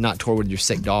not tour with your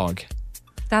sick dog.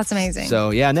 That's amazing.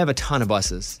 So, yeah, and they have a ton of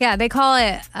buses. Yeah, they call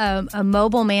it a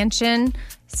mobile mansion.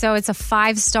 So it's a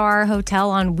 5-star hotel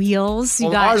on wheels.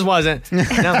 Ours wasn't.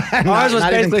 No, ours was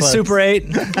basically Super 8.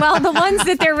 Well, the ones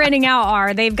that they're renting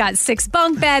out they've got 6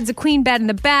 bunk beds, a queen bed in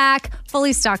the back,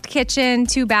 fully stocked kitchen,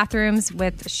 2 bathrooms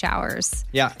with showers.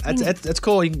 Yeah, that's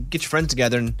cool. You can get your friends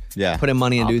together and put in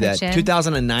money and do that.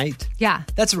 $2,000 a night. Yeah.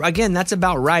 That's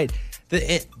about right.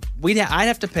 I'd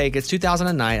have to pay, it's $2,000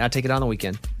 a night. I'd take it on the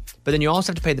weekend. But then you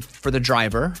also have to pay for the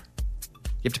driver.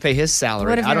 You have to pay his salary.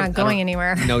 What if you're not going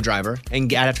anywhere? No driver.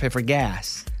 And I'd have to pay for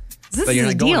gas. This but you're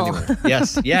is not a going deal. anywhere.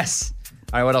 Yes.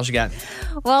 All right, what else you got?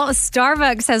 Well,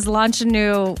 Starbucks has launched a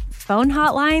new phone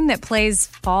hotline that plays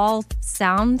fall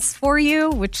sounds for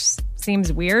you, which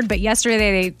seems weird. But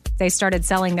yesterday they started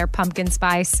selling their pumpkin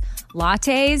spice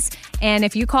lattes. And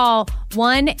if you call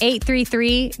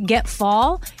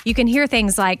 1-833-GET-FALL, you can hear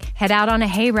things like head out on a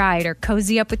hayride or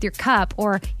cozy up with your cup.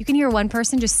 Or you can hear one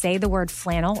person just say the word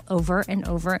flannel over and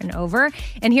over and over.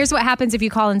 And here's what happens if you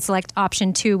call and select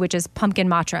option 2, which is pumpkin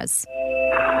matras.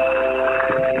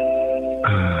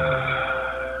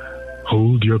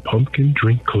 Hold your pumpkin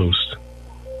drink close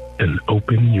and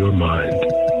open your mind.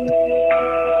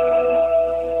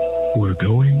 We're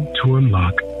going to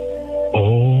unlock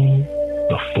all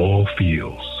the fall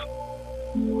feels.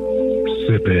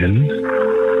 Sip in,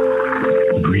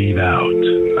 breathe out.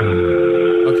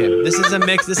 Okay, this is a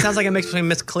mix. This sounds like a mix between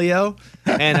Miss Cleo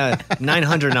and a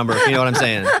 900 number, if you know what I'm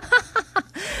saying.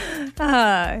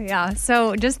 Yeah.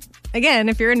 So just, again,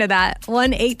 if you're into that,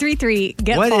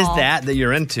 1-833-GET-FALL. What is that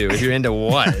you're into? If you're into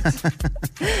what?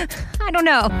 I don't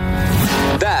know.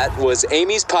 That was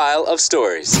Amy's pile of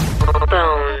stories.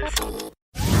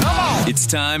 It's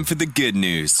time for the good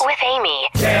news. With Amy.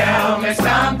 Tell me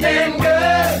something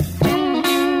good.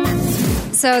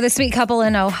 So the sweet couple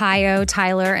in Ohio,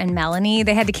 Tyler and Melanie,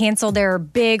 they had to cancel their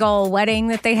big old wedding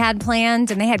that they had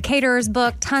planned, and they had caterers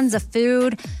booked, tons of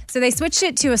food. So they switched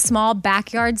it to a small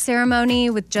backyard ceremony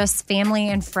with just family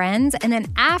and friends. And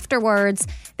then afterwards,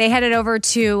 they headed over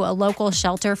to a local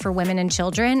shelter for women and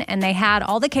children, and they had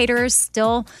all the caterers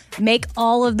still make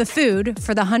all of the food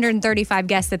for the 135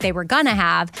 guests that they were gonna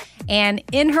have. And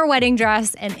in her wedding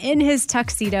dress and in his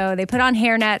tuxedo, they put on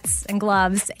hairnets and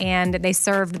gloves, and they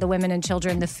served the women and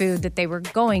children the food that they were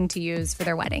going to use for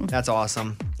their wedding. That's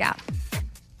awesome. Yeah.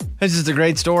 This is a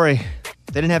great story.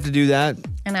 They didn't have to do that.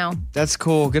 I know. That's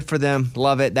cool. Good for them.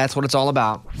 Love it. That's what it's all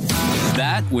about.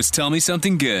 That was Tell Me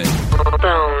Something Good.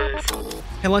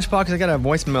 Hey, Lunchbox, I got a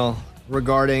voicemail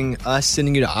regarding us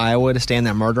sending you to Iowa to stay in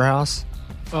that murder house.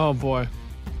 Oh, boy.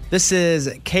 This is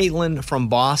Caitlin from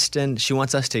Boston. She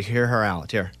wants us to hear her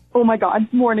out. Here. Oh my God,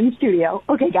 morning studio.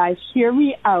 Okay, guys, hear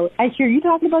me out. I hear you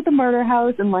talking about the murder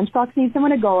house and Lunchbox needs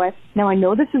someone to go with. Now, I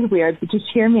know this is weird, but just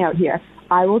hear me out here.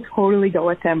 I will totally go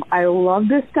with him. I love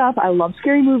this stuff. I love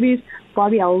scary movies.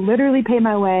 Bobby, I'll literally pay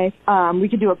my way. We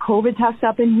could do a COVID test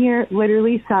up in here.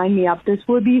 Literally sign me up. This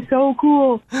would be so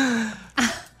cool.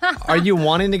 Are you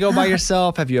wanting to go by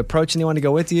yourself? Have you approached anyone to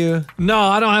go with you? No,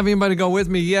 I don't have anybody to go with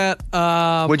me yet.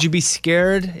 Would you be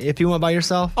scared if you went by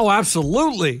yourself? Oh,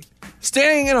 absolutely.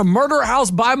 Staying in a murder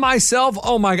house by myself,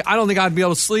 oh my God, I don't think I'd be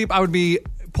able to sleep. I would be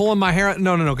pulling my hair.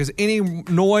 No, because any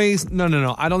noise,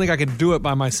 no. I don't think I could do it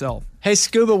by myself. Hey,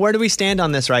 Scuba, where do we stand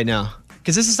on this right now?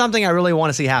 Because this is something I really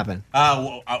want to see happen.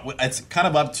 It's kind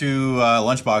of up to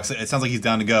Lunchbox. It sounds like he's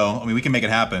down to go. I mean, we can make it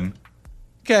happen.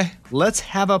 Okay, let's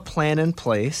have a plan in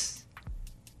place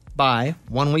by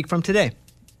 1 week from today,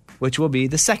 which will be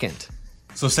the 2nd.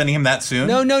 So sending him that soon?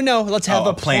 No. Let's have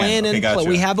a plan in place. Gotcha.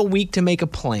 We have a week to make a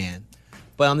plan.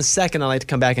 But on the 2nd, I'd like to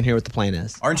come back and hear what the plan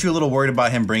is. Aren't you a little worried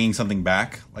about him bringing something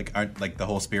back? Like the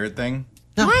whole spirit thing?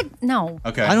 No. What? No.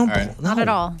 Okay. I don't. All right. Not at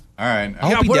all. All right. I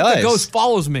hope he what does. if the ghost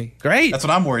follows me? Great. That's what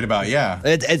I'm worried about, yeah.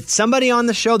 It's somebody on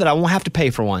the show that I won't have to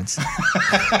pay for once.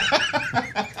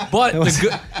 But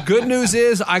the good news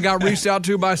is I got reached out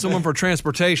to by someone for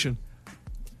transportation.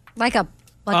 Like a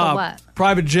what?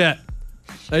 Private jet.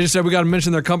 They just said we got to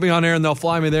mention their company on air and they'll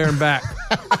fly me there and back.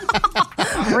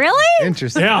 Really?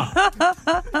 Interesting. Yeah.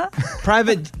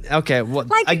 Private. Okay. Well,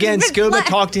 Like, again, but Scuba, let-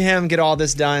 talk to him. Get all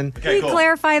this done. Can we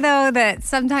clarify, though, that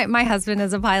sometimes my husband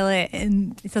is a pilot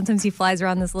and sometimes he flies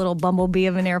around this little bumblebee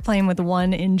of an airplane with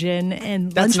one engine.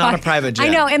 And That's not Lunchbox- a private jet. I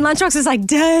know. And Lunchbox is like,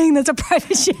 dang, that's a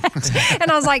private jet.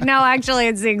 And I was like, no, actually,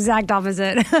 it's the exact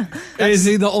opposite. Is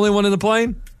he the only one in the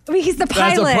plane? I mean, he's the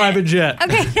pilot. That's a private jet.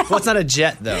 Okay. Well, it's not a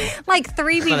jet, though. Like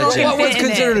 3 not a people jet. can What fit was in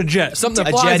considered it. a jet? Something that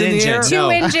A flies jet in the engine. air? Two No.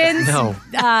 engines No.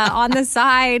 on the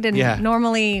side and Yeah.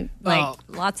 normally like Oh.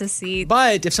 lots of seats.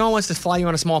 But if someone wants to fly you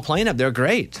on a small plane up there,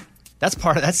 great. That's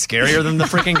scarier than the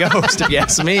freaking ghost, if you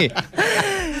ask me.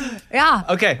 Yeah.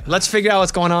 Okay, let's figure out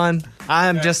what's going on.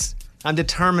 I'm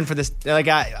determined for this. Like,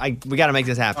 we got to make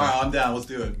this happen. All right, I'm down. Let's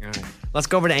do it. All right. Let's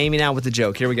go over to Amy now with the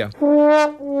joke. Here we go.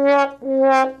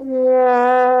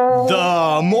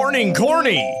 The Morning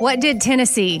Corny. What did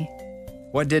Tennessee?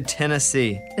 What did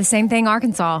Tennessee? The same thing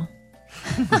Arkansas.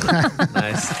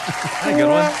 Nice. A good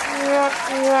one.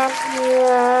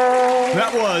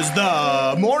 That was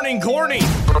the Morning Corny.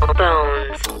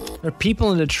 There are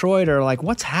people in Detroit are like,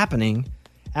 what's happening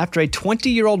after a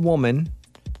 20-year-old woman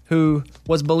who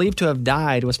was believed to have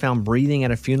died was found breathing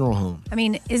at a funeral home. I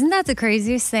mean, isn't that the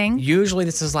craziest thing? Usually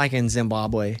this is like in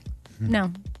Zimbabwe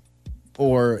No.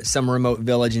 or some remote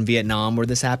village in Vietnam where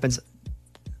this happens.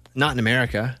 Not in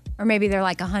America. Or maybe they're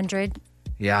like 100.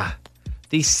 Yeah.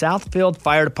 The Southfield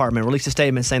Fire Department released a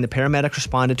statement saying the paramedics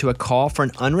responded to a call for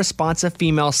an unresponsive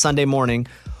female Sunday morning.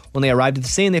 When they arrived at the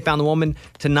scene, they found the woman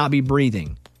to not be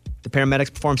breathing. The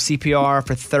paramedics performed CPR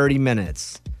for 30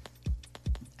 minutes.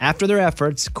 After their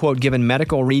efforts, quote, given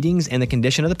medical readings and the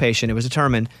condition of the patient, it was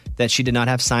determined that she did not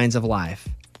have signs of life.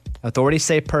 Authorities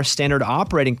say per standard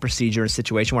operating procedure in a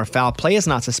situation where foul play is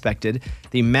not suspected,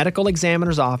 the medical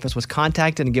examiner's office was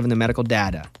contacted and given the medical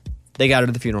data. They got her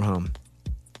to the funeral home.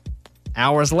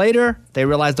 Hours later, they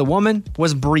realized the woman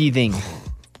was breathing.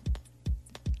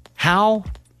 How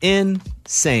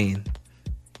insane.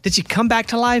 Did she come back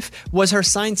to life? Was her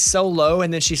sign so low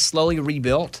and then she slowly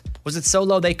rebuilt? Was it so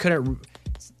low they couldn't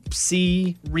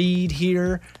see, read,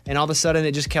 hear, and all of a sudden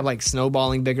it just kept like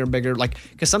snowballing bigger and bigger? Like,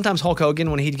 because sometimes Hulk Hogan,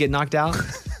 when he'd get knocked out,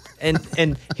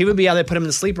 and he would be out, they'd put him in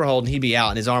the sleeper hold and he'd be out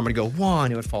and his arm would go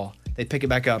 1, it would fall. They'd pick it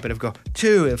back up, it'd go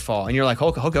 2, it'd fall. And you're like,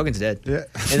 Hulk Hogan's dead. Yeah.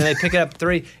 And then they'd pick it up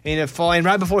 3, and it'd fall. And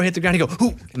right before it hit the ground, he'd go,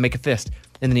 ooh, and make a fist.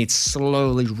 And then he'd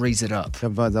slowly raise it up.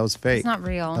 That was fake. It's not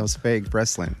real. That was fake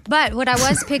wrestling. But what I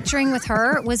was picturing with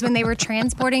her was when they were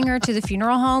transporting her to the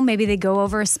funeral home, maybe they go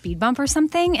over a speed bump or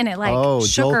something, and it like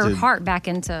shook her jolted. heart back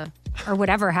into, or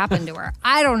whatever happened to her.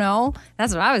 I don't know.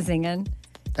 That's what I was thinking.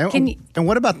 And, and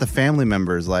what about the family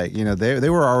members? Like, you know, they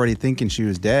were already thinking she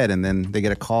was dead, and then they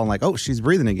get a call and like, oh, she's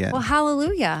breathing again. Well,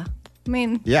 hallelujah. I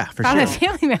mean, yeah, for probably sure.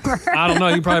 a family member. I don't know.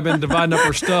 You've probably been dividing up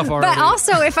her stuff already. But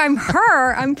also, if I'm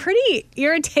her, I'm pretty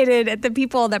irritated at the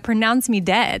people that pronounce me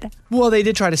dead. Well, they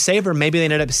did try to save her. Maybe they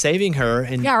ended up saving her.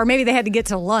 And Yeah, or maybe they had to get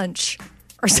to lunch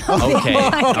or something. Okay,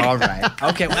 like all right.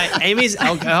 Okay, well, Amy's.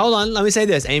 Okay, hold on. Let me say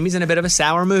this. Amy's in a bit of a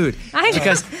sour mood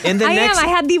because in the I next, am. I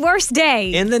had the worst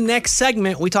day. in the next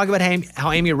segment, we talk about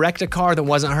how Amy wrecked a car that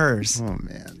wasn't hers. Oh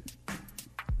man,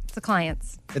 It's the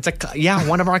clients. It's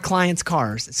one of our clients'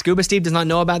 cars. Scuba Steve does not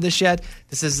know about this yet.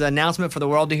 This is an announcement for the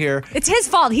world to hear. It's his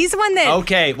fault. He's the one that.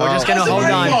 Okay, we're just gonna hold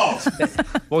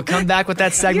on. We'll come back with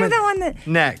that You're segment the one that.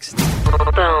 next.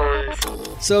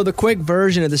 So the quick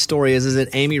version of the story is that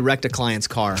Amy wrecked a client's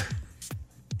car,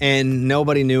 and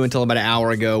nobody knew until about an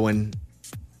hour ago when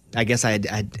I guess I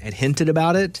had hinted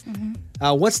about it.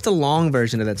 Mm-hmm. What's the long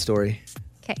version of that story?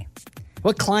 Okay.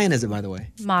 What client is it, by the way?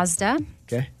 Mazda.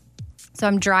 Okay. So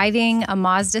I'm driving a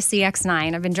Mazda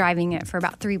CX-9. I've been driving it for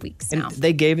about 3 weeks And now.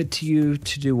 they gave it to you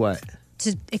to do what?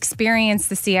 To experience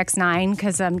the CX-9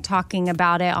 because I'm talking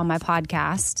about it on my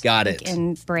podcast. Got it.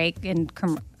 In break and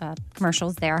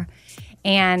commercials there.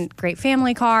 And great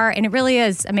family car. And it really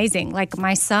is amazing. Like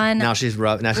my son. Now she's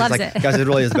rough. Now she's loves like, it. guys, it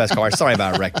really is the best car. Sorry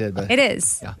about wrecked it, but It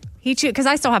is. Yeah. Because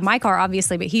I still have my car,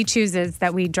 obviously, but he chooses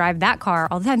that we drive that car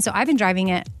all the time. So I've been driving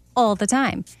it all the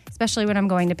time, especially when I'm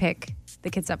going to pick the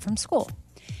kids up from school.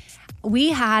 We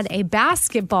had a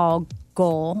basketball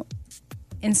goal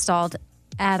installed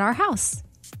at our house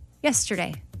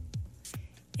yesterday.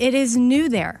 It is new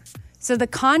there. So the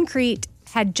concrete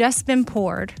had just been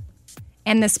poured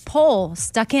and this pole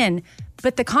stuck in,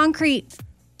 but the concrete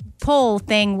pole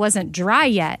thing wasn't dry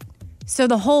yet. So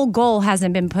the whole goal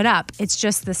hasn't been put up. It's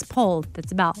just this pole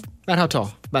that's about how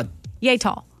tall? About yay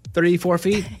tall. 34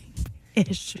 feet?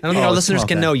 Ish. I don't think our listeners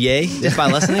can know yay just by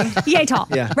listening. Yay tall.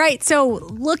 Yeah. Right. So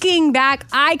looking back,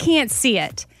 I can't see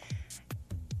it.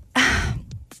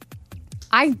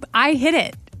 I hit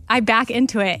it. I back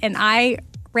into it and I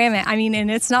ram it. I mean,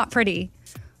 and it's not pretty.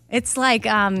 It's like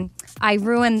I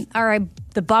ruined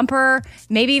the bumper,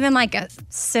 maybe even like a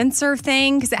sensor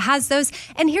thing because it has those.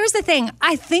 And here's the thing.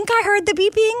 I think I heard the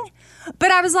beeping,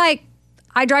 but I was like,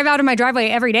 I drive out of my driveway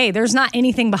every day. There's not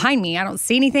anything behind me. I don't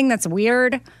see anything that's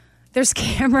weird. There's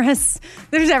cameras.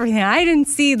 There's everything. I didn't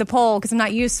see the pole because I'm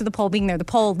not used to the pole being there. The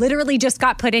pole literally just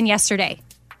got put in yesterday.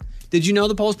 Did you know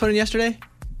the pole was put in yesterday?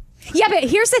 Yeah, but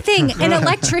here's the thing. An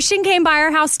electrician came by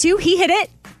our house too. He hit it.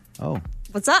 Oh.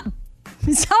 What's up?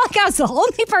 It's not like I was the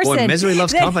only person. Boy, misery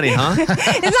loves company, huh?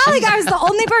 It's not like I was the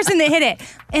only person that hit it.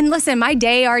 And listen, my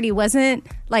day already wasn't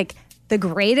like the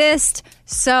greatest.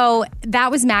 So that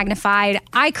was magnified.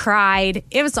 I cried.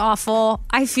 It was awful.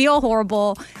 I feel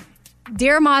horrible.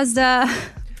 Dear Mazda.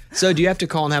 So do you have to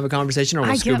call and have a conversation, or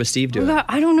will Scuba Steve do it?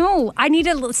 I don't know. I need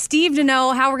Steve to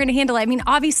know how we're going to handle it. I mean,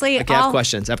 obviously. Okay, I have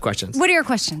questions. What are your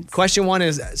questions? Question one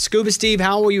is, Scuba Steve,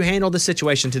 how will you handle the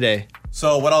situation today?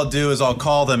 So what I'll do is I'll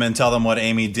call them and tell them what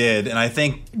Amy did, and I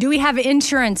think Do we have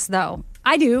insurance, though?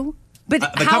 I do. But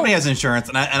the company has insurance,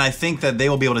 and I think that they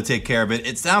will be able to take care of it.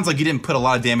 It sounds like you didn't put a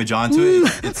lot of damage onto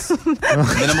it. It's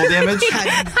minimal damage.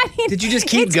 Did you just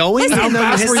keep going? listen, How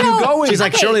fast were you going? She's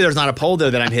like, okay. surely there's not a pole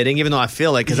there that I'm hitting, even though I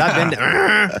feel it, because I've been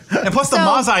there. And plus the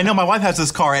Mazda, I know my wife has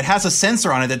this car. It has a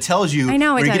sensor on it that tells you I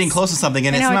know, when it you're getting does. close to something,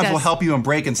 and I it know, it sometimes does. will help you and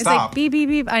brake and It's stop. like beep, beep,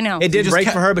 beep. I know. It did break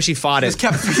for her, but she fought it.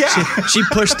 She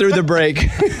pushed through the brake.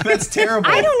 That's terrible.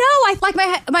 I don't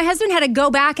know. My husband had to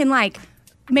go back and like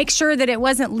make sure that it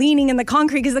wasn't leaning in the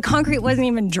concrete because the concrete wasn't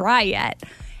even dry yet.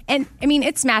 And I mean,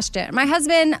 it smashed it. My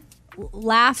husband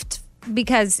laughed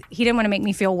because he didn't want to make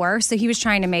me feel worse, so he was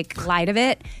trying to make light of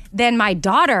it. Then my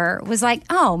daughter was like,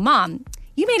 "Oh, Mom,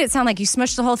 you made it sound like you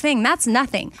smushed the whole thing. That's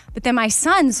nothing." But then my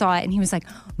son saw it and he was like,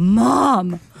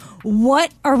 "Mom,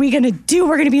 what are we going to do?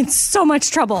 We're going to be in so much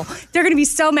trouble." They're going to be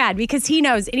so mad because he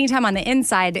knows anytime on the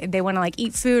inside they want to like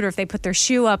eat food or if they put their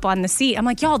shoe up on the seat. I'm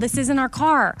like, y'all, this isn't our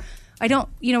car. We got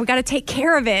to take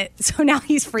care of it. So now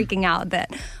he's freaking out that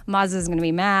Mazda's going to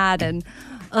be mad and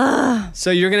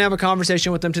So you're going to have a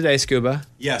conversation with them today, Scuba.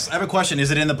 Yes, I have a question. Is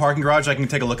it in the parking garage? I can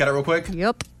take a look at it real quick?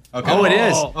 Yep. Okay. Oh, it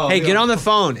is. Oh, Hey, yeah. get on the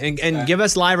phone and give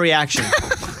us live reaction.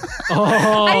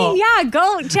 I mean, yeah,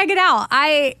 go check it out.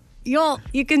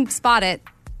 You can spot it.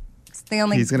 It's the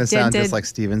only He's going to sound dented- just like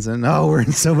Stevenson. Oh, we're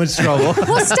in so much trouble.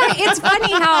 Well, it's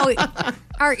funny how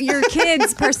your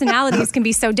kids' personalities can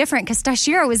be so different because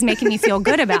Tashira was making me feel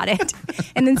good about it.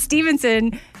 And then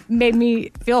Stevenson made me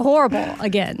feel horrible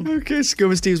again. Okay,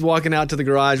 Scuba Steve's walking out to the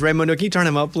garage. Raymundo, can you turn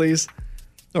him up, please?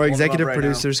 Our executive right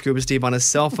producer, Scuba Steve, on his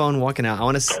cell phone walking out. I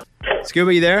want to...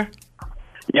 Scuba, you there?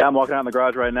 Yeah, I'm walking out in the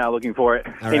garage right now looking for it.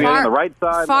 All Maybe right. on the right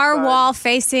side. Far left side? wall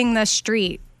facing the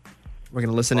street. We're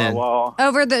going to listen in. Wall.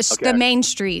 Over the Okay. main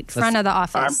street, front of the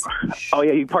office. Oh,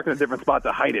 yeah, you parked in a different spot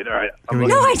to hide it. All right. I'm No,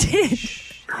 looking. I didn't.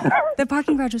 The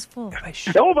parking garage was full.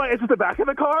 Oh, my, is it the back of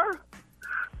the car?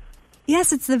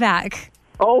 Yes, it's the back.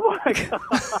 Oh, my God.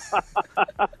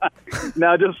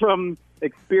 Now, just from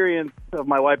experience of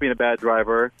my wife being a bad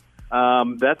driver,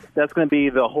 that's going to be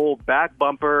the whole back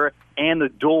bumper and the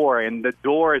door. And the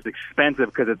door is expensive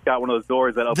because it's got one of those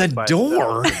doors that opens by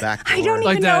itself. Back I don't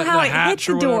Like even know the how it hit hatch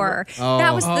the or door. whatever?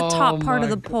 That was the Oh, top part my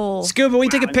of the pole. Scuba, will you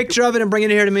take a picture of it and bring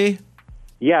it here to me?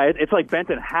 Yeah, it's like bent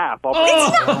in half.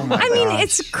 It's not. I mean,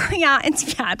 it's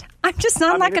bad. I'm just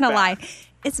not. I'm not it's gonna bad. lie.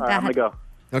 It's All right, I'm bad. going to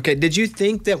go. Okay, did you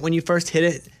think that when you first hit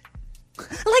it...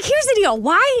 Like, here's the deal.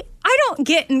 Why I don't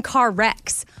get in car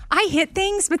wrecks? I hit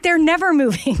things, but they're never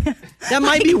moving. That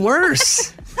might be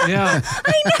worse. Yeah.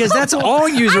 I know. Because that's all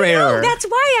user I know. error. That's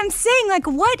why I'm saying, like,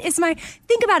 what is my...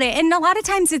 Think about it. And a lot of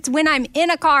times it's when I'm in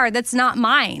a car that's not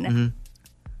mine.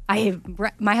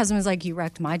 My husband was like, you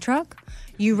wrecked my truck?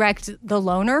 You wrecked the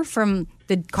loaner from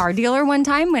the car dealer one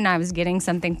time when I was getting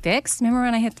something fixed. Remember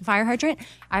when I hit the fire hydrant?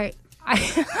 I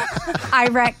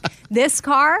wrecked this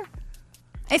car.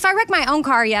 If I wreck my own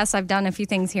car, yes, I've done a few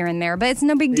things here and there, but it's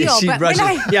no big deal. She But when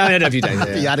rushes. Yeah, I know a few times.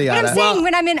 Yada, but yada. I'm saying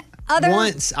when I'm in other...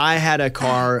 Once I had a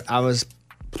car, it was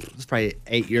probably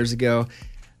 8 years ago.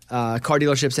 Car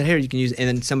dealership said, "Here, you can use it," and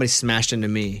then somebody smashed into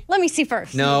me. Let me see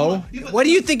first. No. What do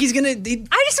you think he's gonna? I just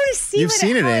want to see You've what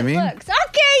seen it, how Amy. looks.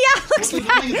 Okay, yeah, it looks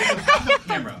bad.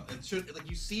 Camera. It should, like,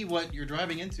 you see what you're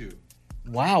driving into.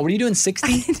 Wow, what are you doing? 60?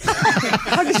 No,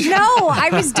 I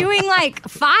was doing like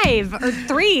 5 or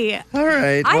 3. All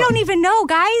right. I don't even know,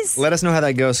 guys. Let us know how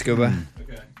that goes, Scuba.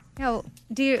 Yo,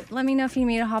 let me know if you need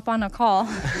me to hop on a call.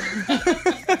 Or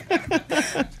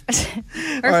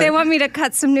if they want me to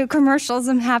cut some new commercials,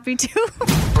 I'm happy to.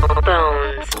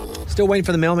 Still waiting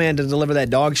for the mailman to deliver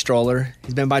that dog stroller.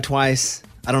 He's been by twice.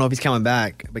 I don't know if he's coming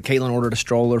back, but Caitlin ordered a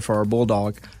stroller for our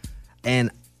bulldog,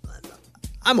 and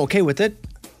I'm okay with it.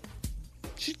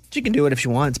 she can do it if she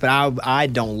wants, but I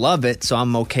don't love it, so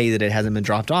I'm okay that it hasn't been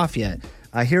dropped off yet.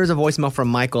 Here's a voicemail from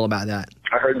Michael about that.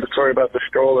 I heard the story about the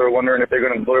stroller, wondering if they're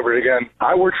going to deliver it again.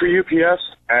 I work for UPS,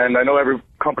 and I know every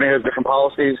company has different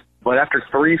policies, but after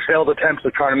 3 failed attempts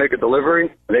of trying to make a delivery,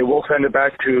 they will send it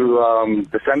back to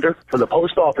the sender. For the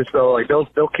post office, though, like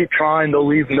they'll keep trying, they'll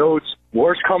leave notes.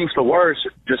 Worst comes to worst,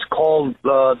 just call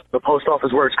the post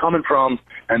office where it's coming from,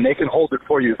 and they can hold it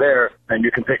for you there, and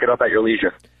you can pick it up at your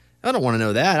leisure. I don't want to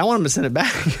know that. I want them to send it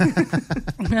back.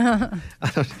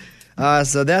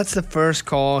 So that's the first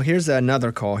call. Here's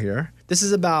another call here. This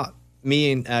is about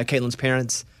me and Caitlin's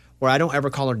parents, where I don't ever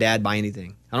call her dad by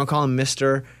anything. I don't call him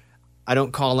Mr. I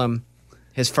don't call him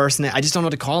his first name. I just don't know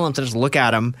what to call him, so just look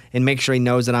at him and make sure he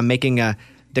knows that I'm making a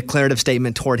declarative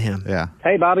statement toward him. Yeah.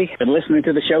 Hey, Bobby. Been listening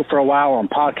to the show for a while on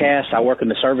podcasts. I work in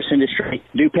the service industry,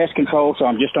 do pest control, so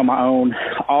I'm just on my own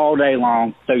all day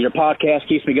long. So your podcast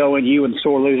keeps me going, you and the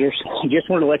sore losers. Just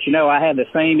wanted to let you know I had the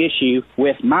same issue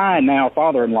with my now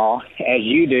father-in-law as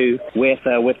you do with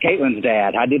Caitlin's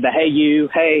dad. I did the hey you,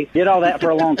 hey, did all that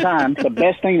for a long time. The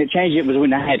best thing that changed it was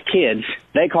when I had kids.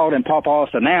 They called him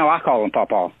Pawpaw, so now I call him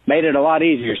Pawpaw. Made it a lot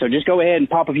easier. So just go ahead and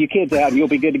pop a few kids out and you'll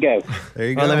be good to go. There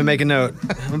you Well, go. let me make a note.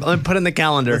 Let me put it in the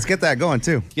calendar. Let's get that going,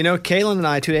 too. You know, Caitlin and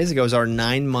I, 2 days ago, was our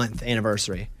 9-month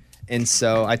anniversary. And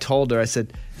so I told her, I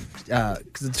said, because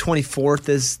the 24th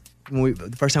is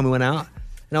the first time we went out.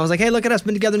 And I was like, hey, look at us,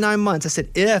 been together 9 months. I said,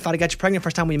 if I'd have got you pregnant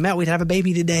first time we met, we'd have a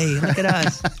baby today. Look at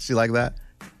us. She like that?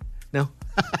 No.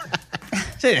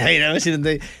 She didn't hate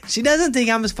him. She doesn't think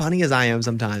I'm as funny as I am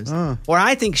sometimes. Or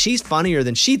I think she's funnier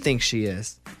than she thinks she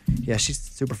is. Yeah, she's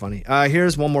super funny.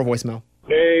 Here's one more voicemail.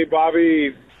 Hey,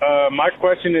 Bobby. My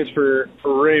question is for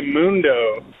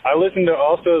Raymundo. I listen to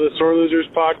also the Sore Losers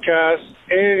podcast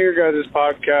and your guys'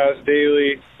 podcast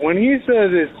daily. When he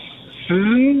says it's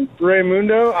Susan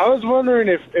Raymundo, I was wondering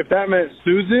if that meant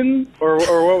Susan or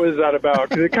what was that about?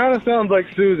 Because it kind of sounds like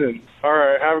Susan. All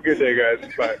right, have a good day,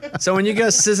 guys. Bye. So when you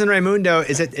go Susan Raymundo,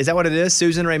 is that what it is?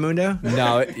 Susan Raymundo?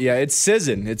 No, yeah, it's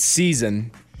Sizzin. It's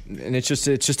season. And it's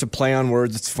just a play on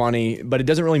words. It's funny, but it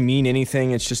doesn't really mean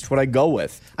anything. It's just what I go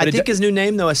with. But I think his new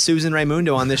name, though, is Susan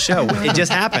Raymundo on this show. It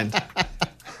just happened.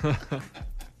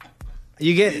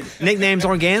 You get nicknames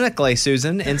organically,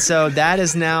 Susan, and so that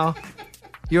is now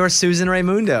your Susan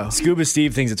Raymundo. Scuba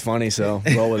Steve thinks it's funny, so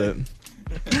roll with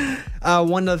it.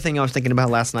 One other thing I was thinking about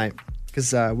last night,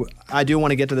 because I do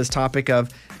want to get to this topic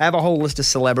of, I have a whole list of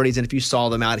celebrities, and if you saw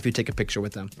them out, if you take a picture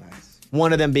with them. Nice.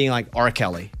 One of them being like R.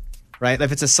 Kelly. Right?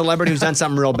 If it's a celebrity who's done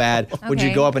something real bad, would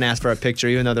you go up and ask for a picture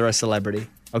even though they're a celebrity?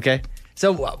 Okay?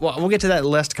 So we'll get to that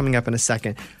list coming up in a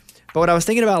second. But what I was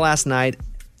thinking about last night,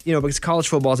 because college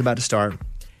football is about to start,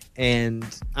 and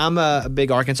I'm a big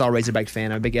Arkansas Razorback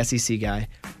fan. I'm a big SEC guy.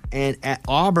 And at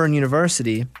Auburn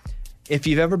University, if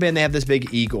you've ever been, they have this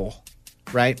big eagle,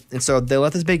 right? And so they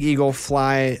let this big eagle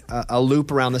fly a loop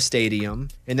around the stadium,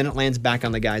 and then it lands back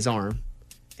on the guy's arm.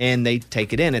 And they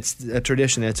take it in. It's a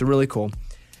tradition. It's really cool.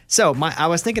 So I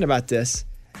was thinking about this.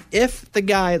 If the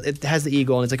guy has the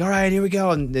eagle and it's like, all right, here we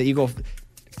go, and the eagle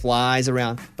flies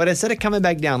around, but instead of coming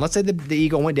back down, let's say the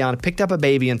eagle went down, picked up a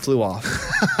baby, and flew off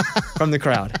from the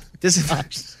crowd.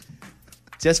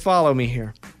 Just follow me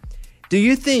here. Do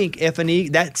you think if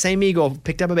that same eagle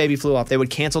picked up a baby, flew off, they would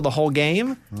cancel the whole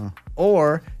game,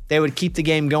 or they would keep the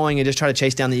game going and just try to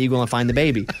chase down the eagle and find the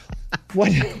baby?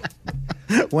 What?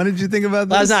 When did you think about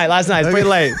this? Last night. It's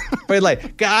pretty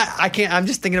late. God, I can't. I'm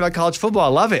just thinking about college football. I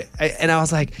love it. And I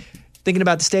was like thinking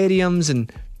about the stadiums,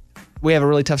 and we have a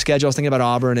really tough schedule. I was thinking about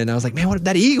Auburn, and I was like, man, what if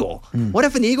that eagle? What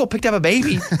if an eagle picked up a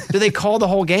baby? Do they call the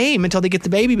whole game until they get the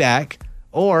baby back?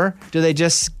 Or do they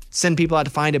just send people out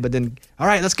to find it, but then, all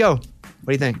right, let's go? What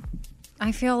do you think?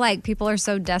 I feel like people are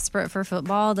so desperate for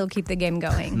football, they'll keep the game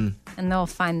going and they'll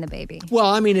find the baby. Well,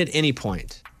 I mean, at any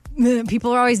point.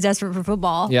 People are always desperate for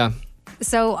football. Yeah.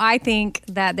 So I think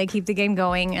that they keep the game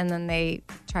going and then they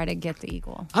try to get the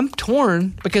eagle. I'm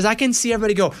torn because I can see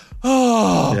everybody go,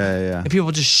 oh. Yeah. And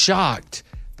people just shocked.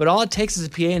 But all it takes is a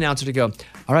PA announcer to go,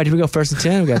 all right, here we go, 1st and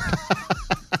 10. We go.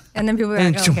 And then people are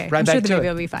like, okay, right I'm back sure the to baby it.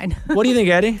 will be fine. What do you think,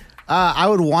 Eddie? I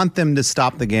would want them to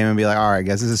stop the game and be like, all right,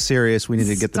 guys, this is serious. We need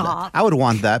to get I would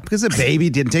want that because a baby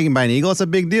didn't take him by an eagle. It's a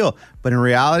big deal. But in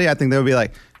reality, I think they would be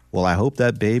like, well, I hope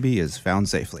that baby is found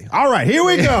safely. All right, here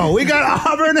we go. We got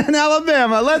Auburn and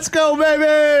Alabama. Let's go,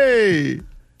 baby.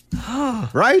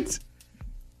 Right?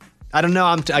 I don't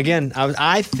know.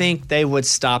 I think they would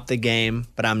stop the game,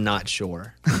 but I'm not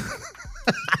sure.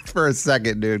 For a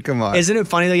second, dude. Come on. Isn't it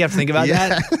funny that you have to think about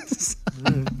that?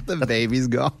 The baby's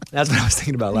gone. That's what I was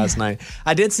thinking about last night.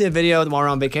 I did see a video while we were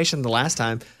on vacation the last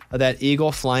time of that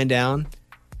eagle flying down.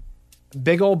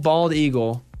 Big old bald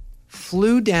eagle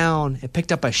flew down and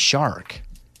picked up a shark.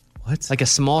 What? Like a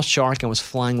small shark and was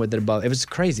flying with it above. It was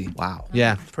crazy. Wow.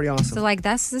 Yeah, it's pretty awesome. So like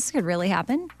this could really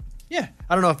happen. Yeah.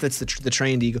 I don't know if it's the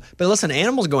trained eagle. But listen,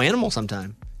 animals go animal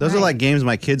sometime. Those are like games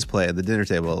my kids play at the dinner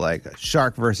table, like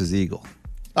shark versus eagle.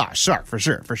 Ah, shark for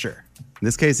sure, for sure. In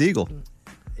this case, eagle.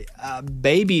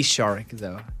 Baby shark,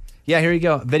 though. Yeah, here you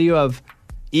go. Video of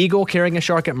eagle carrying a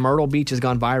shark at Myrtle Beach has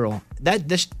gone viral.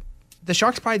 The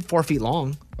shark's probably 4 feet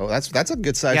long. Oh, that's a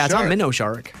good size shark. Yeah, it's not a minnow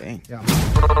shark. Dang. Yeah.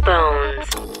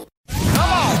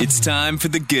 It's time for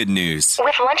the good news.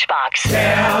 With Lunchbox.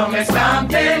 Tell me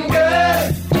something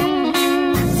good.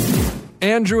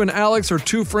 Andrew and Alex are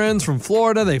two friends from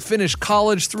Florida. They finished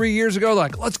college 3 years ago. They're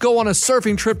like, let's go on a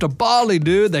surfing trip to Bali,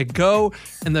 dude. They go,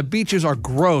 and the beaches are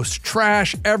gross,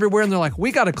 trash everywhere. And they're like,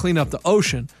 we got to clean up the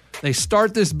ocean. They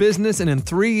start this business, and in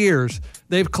 3 years,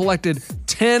 they've collected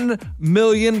 10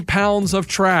 million pounds of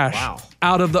trash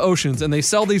out of the oceans. And they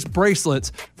sell these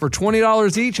bracelets for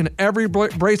 $20 each, and every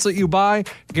bracelet you buy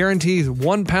guarantees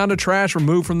 1 pound of trash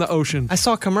removed from the ocean. I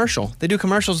saw a commercial. They do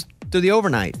commercials through the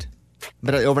overnight.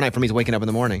 But overnight for me is waking up in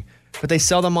the morning. But they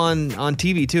sell them on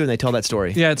TV too, and they tell that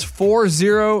story. Yeah, it's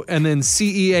 40 and then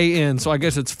CEAN. So I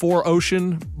guess it's 4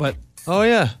 ocean, but oh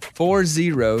yeah,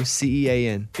 40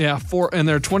 CEAN. Yeah, and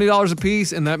they're $20 a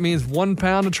piece, and that means 1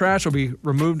 pound of trash will be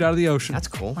removed out of the ocean. That's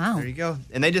cool. Wow. There you go.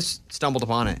 And they just stumbled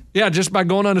upon it. Yeah, just by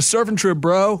going on a surfing trip,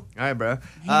 bro. All right, bro.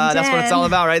 That's what it's all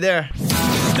about right there.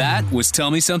 That was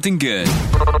Tell Me Something Good.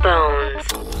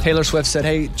 Taylor Swift said,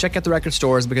 hey, check out the record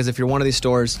stores, because if you're one of these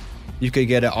stores, you could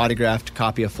get an autographed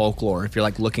copy of Folklore if you're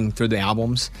like looking through the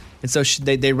albums. And so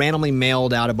they randomly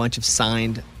mailed out a bunch of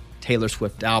signed Taylor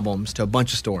Swift albums to a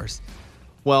bunch of stores.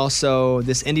 Well, so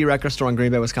this indie record store in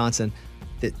Green Bay, Wisconsin,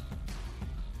 that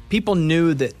people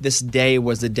knew that this day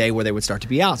was the day where they would start to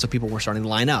be out. So people were starting to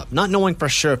line up, not knowing for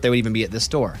sure if they would even be at this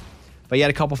store. But you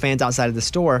had a couple fans outside of the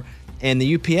store, and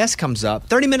the UPS comes up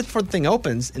 30 minutes before the thing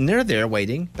opens, and they're there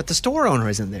waiting, but the store owner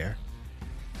isn't there.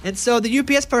 And so the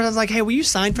UPS person's like, hey, will you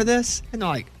sign for this? And they're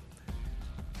like,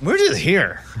 we're just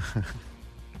here.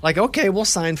 Like, okay, we'll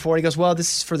sign for it. He goes, well,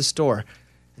 this is for the store.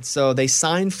 And so they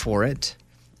sign for it,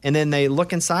 and then they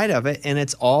look inside of it, and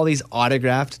it's all these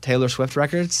autographed Taylor Swift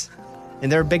records.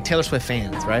 And they're big Taylor Swift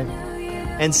fans, right?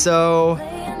 And so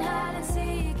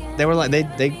they were like,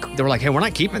 they were like, hey, we're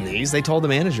not keeping these. They told the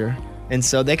manager. And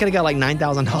so they could have got like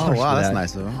 $9,000. Oh, wow, for that's that.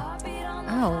 nice of them.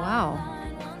 Oh, wow.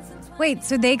 Wait,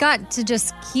 so they got to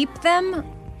just keep them?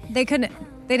 They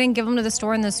didn't give them to the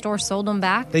store, and the store sold them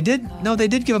back? They did. No, they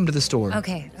did give them to the store.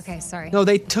 Okay, sorry. No,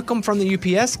 they took them from the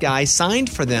UPS guy,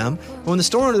 signed for them. When the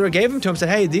store owner gave them to him, said,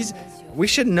 hey, we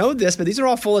shouldn't know this, but these are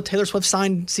all full of Taylor Swift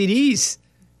signed CDs.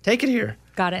 Take it here.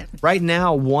 Got it. Right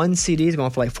now, one CD is going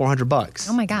for like $400.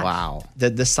 Oh my gosh. Wow.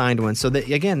 The signed one. So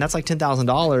again, that's like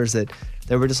 $10,000 that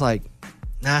they were just like,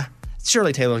 nah,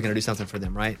 surely Taylor's going to do something for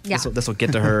them, right? Yeah. This will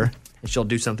get to her, and she'll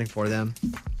do something for them.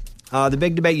 The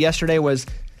big debate yesterday was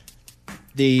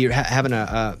having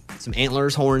some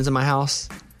antlers, horns in my house,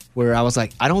 where I was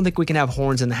like, I don't think we can have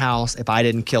horns in the house if I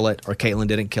didn't kill it or Caitlin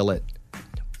didn't kill it.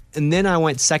 And then I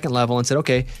went second level and said,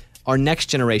 okay, our next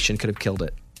generation could have killed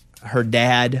it. Her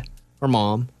dad or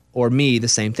mom or me, the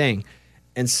same thing.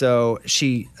 And so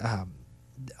she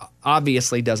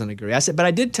obviously doesn't agree. I said, but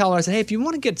I did tell her, I said, hey, if you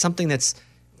want to get something that's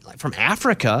like from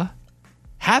Africa,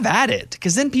 have at it,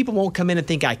 because then people won't come in and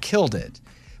think I killed it.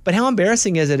 But how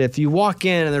embarrassing is it if you walk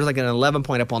in and there's like an 11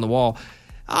 point up on the wall?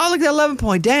 Oh, look at that 11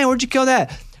 point. Dang, where'd you kill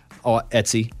that? Oh,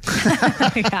 Etsy.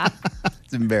 Yeah.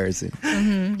 It's embarrassing.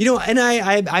 Mm-hmm. You know, and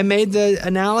I made the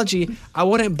analogy, I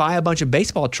wouldn't buy a bunch of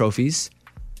baseball trophies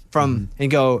from and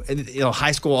go,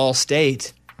 high school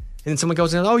all-state. And then someone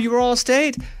goes in, oh, you were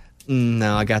all-state?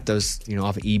 No, I got those,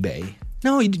 off of eBay.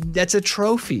 No, that's a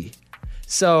trophy.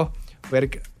 So we had a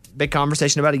big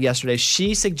conversation about it yesterday.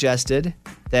 She suggested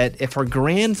that if her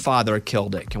grandfather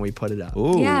killed it, can we put it up?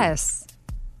 Ooh. Yes.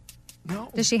 No.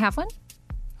 Does she have one?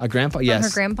 A grandpa? Yes.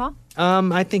 Her grandpa?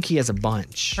 I think he has a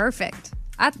bunch. Perfect.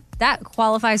 That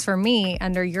qualifies for me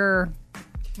under your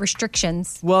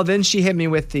restrictions. Well, then she hit me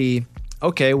with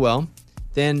okay, well,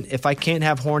 then if I can't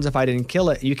have horns if I didn't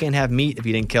kill it, you can't have meat if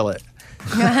you didn't kill it.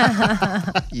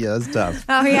 Yeah, that's tough.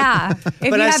 Oh, yeah.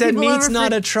 But I said meat's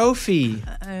not a trophy.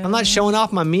 I'm not showing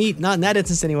off my meat, not in that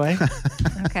instance anyway.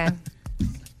 Okay.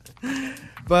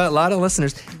 But a lot of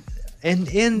listeners,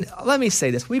 and let me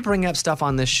say this, we bring up stuff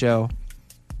on this show.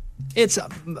 It's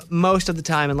most of the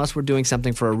time, unless we're doing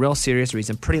something for a real serious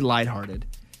reason, pretty lighthearted.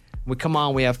 We come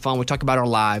on, we have fun, we talk about our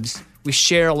lives, we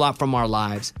share a lot from our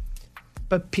lives.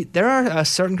 But there are a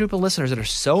certain group of listeners that are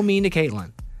so mean to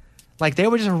Caitlin. Like, they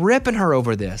were just ripping her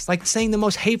over this, like saying the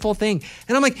most hateful thing.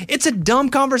 And I'm like, it's a dumb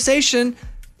conversation.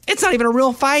 It's not even a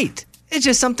real fight. It's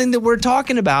just something that we're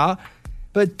talking about.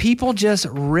 But people just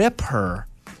rip her.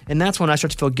 And that's when I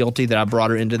start to feel guilty that I brought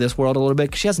her into this world a little bit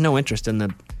because she has no interest in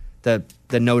the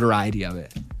notoriety of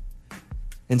it.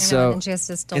 And so, and she has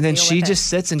to still and then deal she with it. just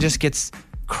sits and just gets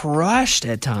crushed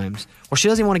at times. Or she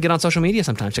doesn't even want to get on social media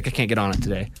sometimes. She's like, I can't get on it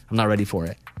today. I'm not ready for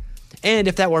it. And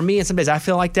if that were me, and some days I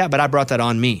feel like that, but I brought that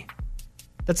on me.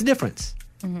 That's the difference.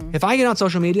 If I get on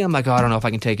social media, I'm like, oh, I don't know if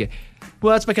I can take it.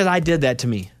 Well, that's because I did that to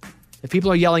me. If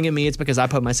people are yelling at me, it's because I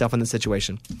put myself in the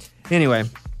situation. Anyway,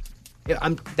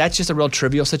 that's just a real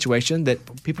trivial situation that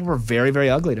people were very, very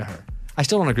ugly to her. I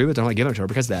still don't agree with her. I'm not giving it to her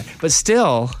because of that. But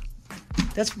still,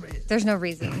 There's no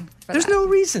reason. There's no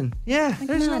reason. Yeah,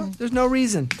 there's no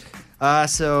reason.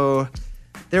 So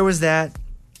there was that.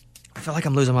 I feel like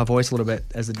I'm losing my voice a little bit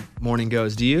as the morning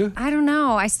goes. Do you? I don't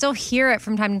know. I still hear it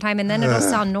from time to time, and then it'll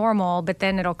sound normal, but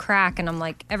then it'll crack, and I'm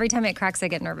like, every time it cracks, I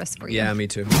get nervous for you. Yeah, me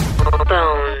too.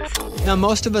 Now,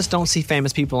 most of us don't see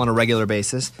famous people on a regular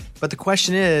basis, but the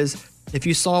question is, if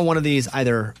you saw one of these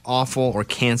either awful or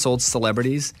canceled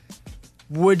celebrities,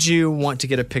 would you want to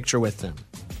get a picture with them?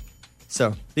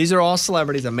 So, these are all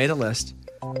celebrities. I made a list.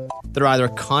 They're either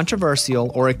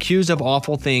controversial or accused of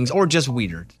awful things or just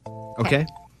weird. Okay?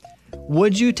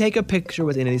 Would you take a picture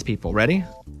with any of these people? Ready?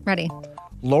 Ready.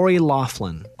 Lori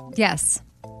Loughlin. Yes.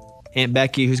 Aunt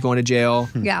Becky, who's going to jail.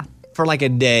 Yeah. For like a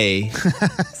day.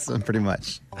 So pretty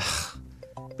much.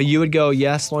 But you would go,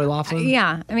 yes, Lori Loughlin?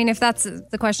 Yeah. I mean, if that's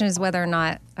the question is whether or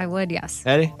not I would, yes.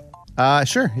 Eddie?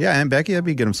 Sure. Yeah, Aunt Becky, that'd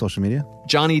be good on social media.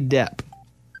 Johnny Depp.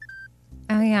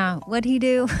 Oh, yeah. What'd he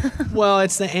do? Well,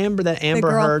 it's the Amber Heard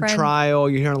girlfriend. trial.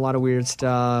 You're hearing a lot of weird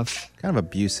stuff. Kind of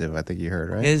abusive, I think you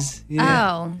heard, right?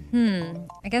 Oh,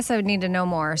 I guess I would need to know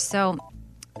more. So,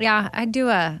 yeah, I'd do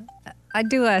a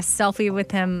selfie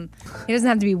with him. He doesn't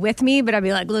have to be with me, but I'd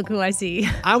be like, look who I see.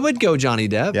 I would go Johnny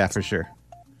Depp. Yeah, for sure.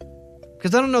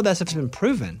 Because I don't know that stuff's been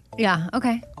proven. Yeah,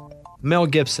 okay. Mel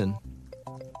Gibson.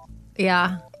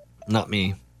 Yeah. Not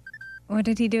me. What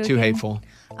did he do Too again? hateful.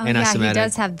 Oh, Anti-Semitic. yeah, he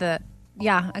does have the...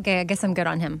 Yeah, okay, I guess I'm good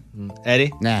on him.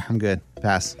 Eddie? Nah, I'm good.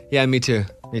 Pass. Yeah, me too.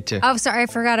 Me too. Oh, sorry, I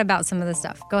forgot about some of the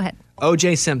stuff. Go ahead.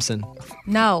 O.J. Simpson.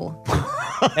 No.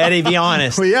 Eddie, be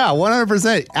honest. Well, yeah,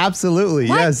 100%. Absolutely.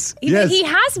 What? Yes. He- yes. he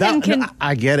has been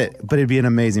I get it, but it'd be an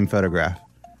amazing photograph.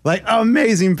 Like,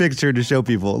 amazing picture to show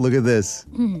people. Look at this.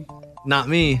 Not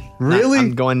me. Really?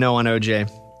 I'm going no on OJ.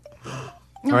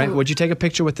 All right, would you take a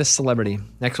picture with this celebrity?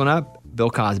 Next one up, Bill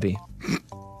Cosby.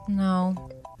 No.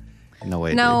 No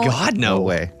way. No. dude. God, no. No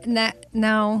way.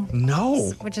 No.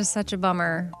 No. Which is such a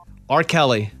bummer. R.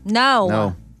 Kelly. No.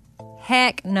 No.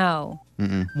 Heck no.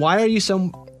 Why are you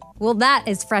so... Well, that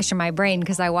is fresh in my brain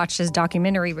because I watched his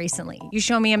documentary recently. You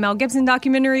show me a Mel Gibson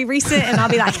documentary recent, and I'll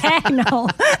be like, heck no.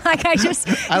 Like I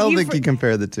don't think you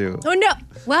compare the two. Oh no.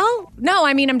 Well, no.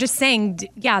 I mean, I'm just saying.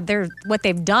 Yeah, they're what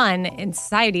they've done in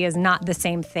society is not the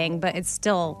same thing, but it's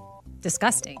still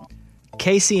disgusting.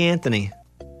 Casey Anthony.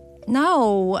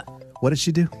 No. What did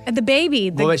she do? The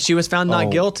baby. Well, but she was found not Oh.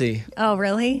 guilty. Oh,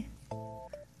 really?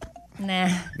 Nah.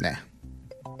 Nah.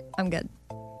 I'm good.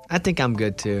 I think I'm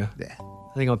good too. Yeah.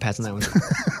 I think I'm passing that one.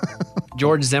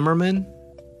 George Zimmerman.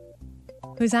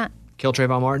 Who's that? Kill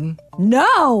Trayvon Martin.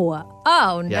 No.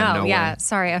 Oh, Yeah, no. no Yeah. way.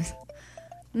 Sorry.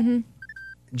 Mm-hmm.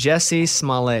 Jesse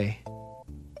Smollett.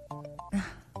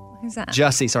 Who's that?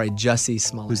 Jussie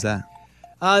Smollett. Who's that?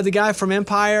 The guy from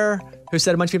Empire who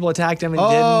said a bunch of people attacked him and he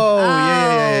didn't.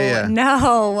 yeah.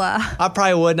 No. I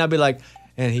probably would, and I'd be like,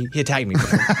 and he attacked me.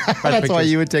 That's why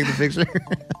you would take the picture.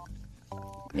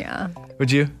 Yeah.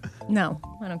 Would you? No.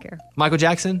 I don't care. Michael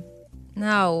Jackson?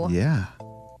 No. Yeah.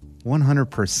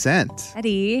 100%.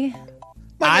 Eddie.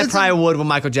 I probably would with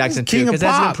Michael Jackson too, king of because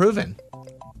that's been pop. proven.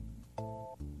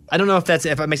 I don't know if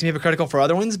it makes me hypocritical for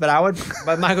other ones, but I would.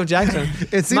 But Michael Jackson,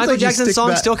 It seems Michael like you Jackson's stick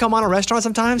songs back- still come on a restaurant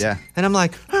sometimes. Yeah. and I'm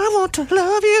like, I want to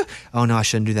love you. Oh no, I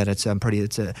shouldn't do that.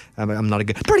 I'm not a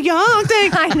good, pretty young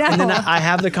thing. I know. And then I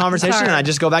have the conversation, Sorry. and I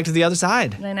just go back to the other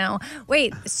side. I know.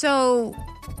 Wait, so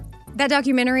that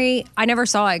documentary, I never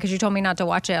saw it because you told me not to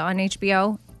watch it on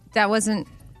HBO. That wasn't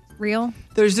real?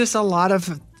 There's just a lot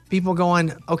of people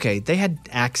going, okay, they had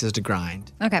axes to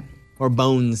grind Okay. or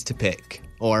bones to pick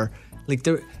or. Like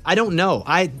there, I don't know.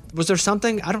 Was there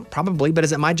something? I don't probably, but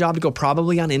is it my job to go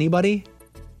probably on anybody?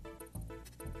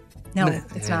 No,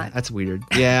 it's not. That's weird.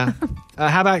 Yeah.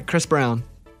 How about Chris Brown?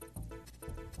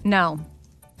 No.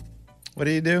 What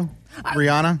do you do?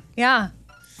 Rihanna? Yeah.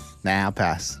 Nah, I'll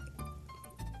pass.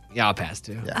 Yeah, I'll pass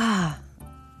too. Ah.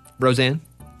 Roseanne.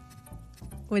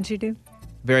 What'd you do?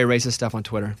 Very racist stuff on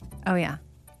Twitter. Oh, yeah.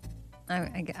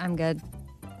 I'm good.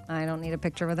 I don't need a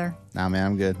picture with her. Nah, man,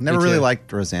 I'm good. Never Me really too.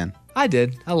 liked Roseanne. I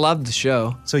did. I loved the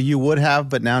show. So you would have,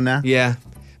 but now? Yeah.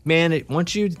 Man,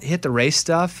 once you hit the race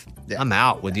stuff, I'm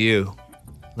out with you.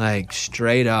 Like,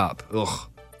 straight up. Ugh.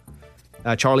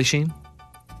 Charlie Sheen?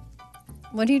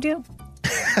 What do you do?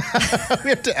 We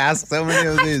have to ask so many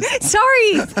of these.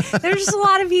 Sorry. There's just a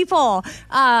lot of people.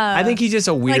 I think he's just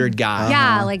a weird guy.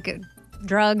 Yeah, like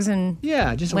drugs and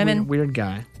just women. a weird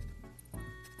guy.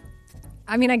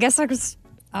 I mean, I guess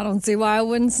I don't see why I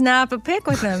wouldn't snap a pic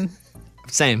with him.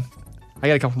 Same. I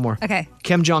got a couple more. Okay.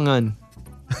 Kim Jong-un.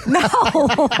 No.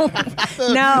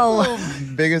 No.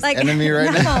 Biggest enemy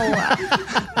right now.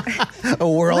 A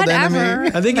world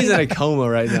enemy. I think he's in a coma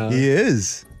right now. He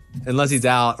is. Unless he's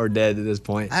out or dead at this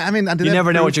point. I mean, you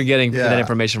never know what you're getting for that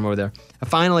information from over there. And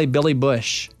finally, Billy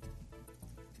Bush,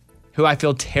 who I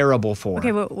feel terrible for.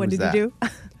 Okay, what did he do?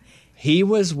 He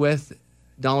was with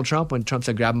Donald Trump when Trump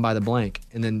said grab him by the blank.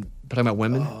 And then talking about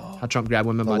women, how Trump grabbed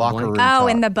women by the blank. Oh,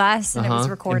 in the bus, and it was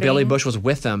recording. And Billy Bush was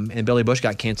with them, and Billy Bush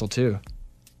got canceled too.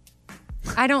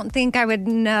 I don't think I would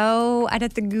know. I'd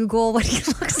have to Google what he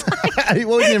looks like. You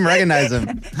wouldn't even recognize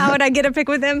him. How would I get a pic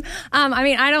with him? I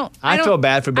mean, I don't feel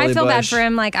bad for Billy Bush. I feel bad for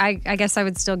him. Like, I guess I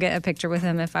would still get a picture with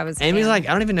him if I was. Amy's like,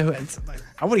 I don't even know who.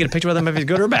 I want to get a picture with him if he's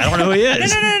good or bad. I don't know who he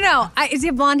is. No. Is he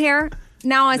have blonde hair?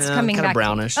 Now it's coming back. Kind of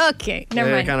brownish. Okay,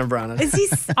 never mind. Kind of brownish. Is he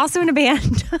also in a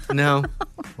band? No.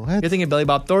 What? You're thinking Billy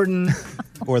Bob Thornton.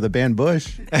 Or the band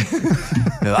Bush.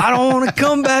 I don't want to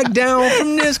come back down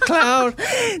from this cloud.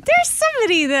 There's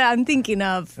somebody that I'm thinking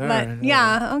of. All But right,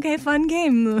 yeah, okay, fun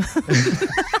game.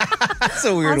 That's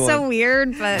a weird also one.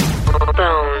 weird, but.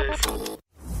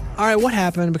 All right, what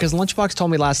happened? Because Lunchbox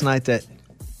told me last night that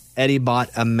Eddie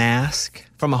bought a mask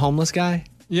from a homeless guy.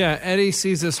 Yeah, Eddie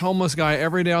sees this homeless guy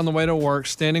every day on the way to work,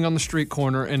 standing on the street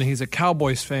corner, and he's a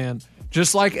Cowboys fan,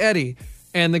 just like Eddie.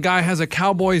 And the guy has a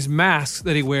Cowboys mask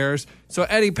that he wears. So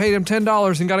Eddie paid him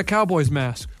 $10 and got a Cowboys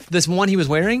mask. This one he was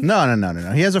wearing? No.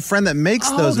 He has a friend that makes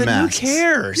those then masks. Who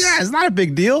cares? Yeah, it's not a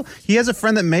big deal. He has a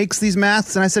friend that makes these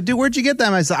masks, and I said, dude, where'd you get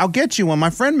them? I said, I'll get you one. My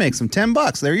friend makes them.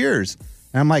 $10. They're yours.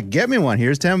 And I'm like, get me one.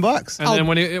 Here's $10. And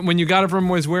then when you got it from him,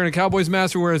 was he wearing a Cowboys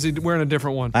mask or is he wearing a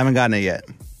different one? I haven't gotten it yet.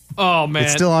 Oh, man.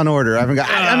 It's still on order. I haven't got.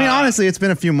 I mean, honestly, it's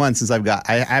been a few months since I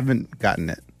haven't gotten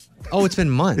it. Oh, it's been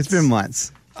months. It's been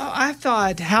months. Oh, I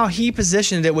thought how he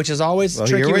positioned it, which is always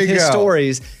tricky here with we his go.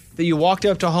 stories, that you walked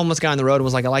up to a homeless guy on the road and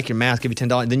was like, I like your mask, give you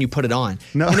 $10, and then you put it on.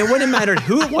 No. And it wouldn't have mattered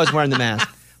who it was wearing the mask.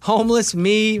 Homeless,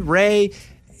 me, Ray.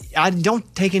 I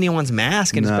don't take anyone's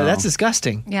mask, and No. that's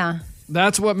disgusting. Yeah.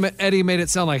 That's what Eddie made it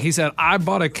sound like. He said, I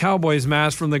bought a Cowboys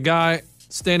mask from the guy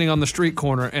standing on the street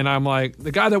corner. And I'm like,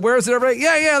 the guy that wears it every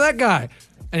day? Yeah, that guy.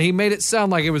 And he made it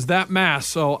sound like it was that mask.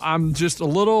 So I'm just a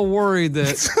little worried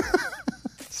that...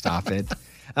 Stop it.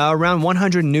 Around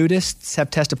 100 nudists have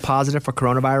tested positive for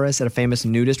coronavirus at a famous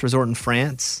nudist resort in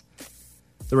France.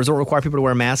 The resort required people to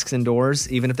wear masks indoors,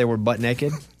 even if they were butt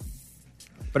naked.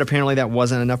 But apparently that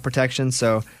wasn't enough protection,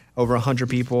 so over 100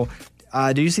 people.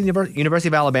 Do you see the University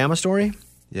of Alabama story?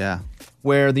 Yeah.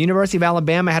 Where the University of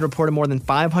Alabama had reported more than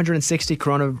 560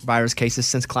 coronavirus cases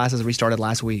since classes restarted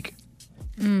last week.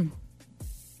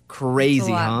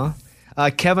 Crazy, huh?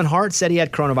 Kevin Hart said he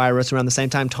had coronavirus around the same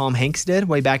time Tom Hanks did,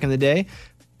 way back in the day.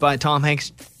 But Tom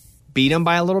Hanks beat him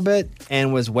by a little bit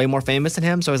and was way more famous than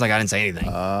him, so he's like, I didn't say anything.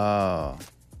 Oh.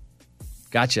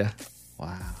 Gotcha.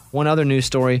 Wow. One other news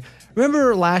story.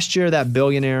 Remember last year that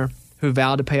billionaire who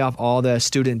vowed to pay off all the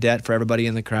student debt for everybody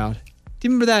in the crowd? Do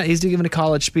you remember that? He's giving a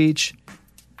college speech,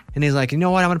 and he's like, you know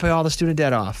what? I'm going to pay all the student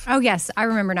debt off. Oh, yes. I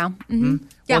remember now. Mm-hmm.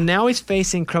 Yeah. Well, now he's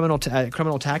facing criminal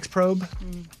tax probe.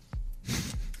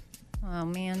 Oh,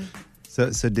 man.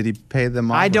 So did he pay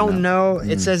them off? I don't or know. no?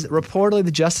 It says reportedly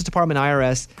the Justice Department and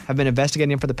IRS have been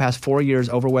investigating him for the past 4 years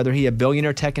over whether he, a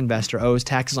billionaire tech investor, owes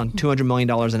taxes on $200 million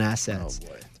in assets. Oh,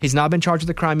 boy. He's not been charged with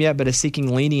the crime yet, but is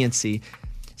seeking leniency.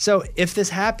 So if this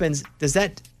happens, is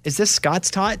this Scott's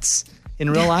Tots in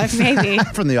real life? Maybe.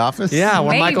 From The Office? Yeah, when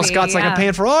Maybe, Michael Scott's like, I'm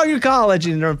paying for all your college,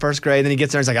 and you're in first grade, then he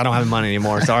gets there and he's like, I don't have money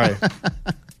anymore. Sorry.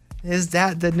 Is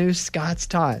that the new Scott's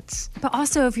Tots? But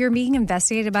also, if you're being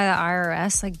investigated by the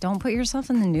IRS, like, don't put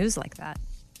yourself in the news like that.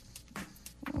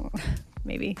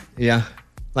 Maybe. Yeah.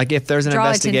 Like if there's an Draw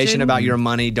investigation attention. about your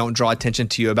money, don't draw attention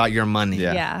to you about your money.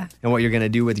 Yeah. And what you're going to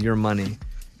do with your money.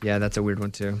 Yeah, that's a weird one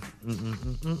too.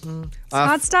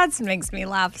 Scott's Tots makes me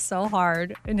laugh so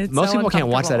hard. And it's Most so people can't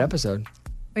watch that uncomfortable. episode.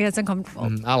 Oh, yeah, it's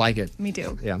uncomfortable. I like it. Me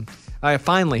too. Yeah. All right,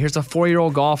 finally, here's a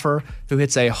 4-year-old golfer who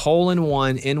hits a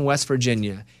hole-in-one in West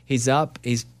Virginia. He's up.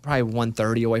 He's probably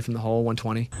 130 away from the hole,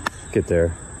 120. Get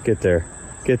there. Get there.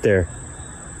 Get there.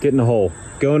 Get in the hole.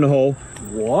 Go in the hole.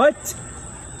 What?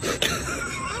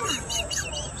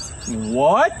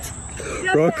 What?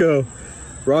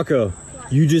 Rocco.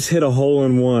 You just hit a hole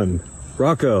in one.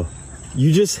 Rocco,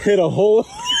 you just hit a hole.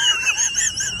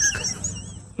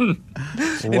 And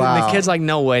the kid's like,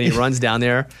 no way. And he runs down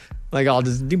there. Like, I'll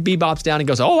just bebops down and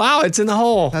goes, oh, wow, it's in the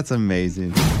hole. That's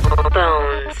amazing.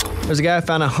 There's a guy who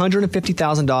found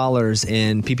 $150,000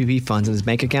 in PPP funds in his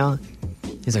bank account.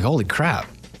 He's like, holy crap.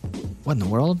 What in the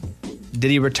world?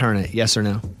 Did he return it? Yes or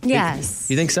no? Yes.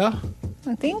 You think so?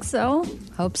 I think so.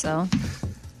 Hope so.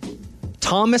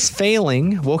 Thomas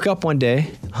Failing woke up one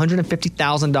day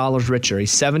 $150,000 richer.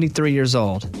 He's 73 years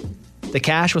old. The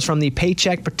cash was from the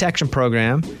Paycheck Protection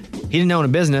Program. He didn't own a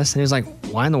business, and he was like,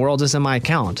 why in the world is this in my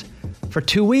account? For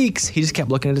 2 weeks, he just kept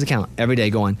looking at his account every day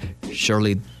going,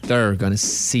 surely they're going to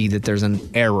see that there's an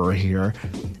error here.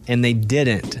 And they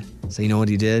didn't. So you know what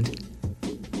he did?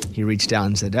 He reached out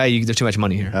and said, hey, there's too much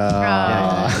money here.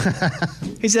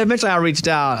 He said, eventually I reached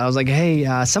out. I was like,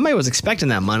 hey, somebody was expecting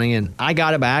that money, and I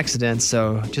got it by accident,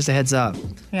 so just a heads up.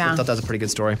 Yeah. I thought that was a pretty good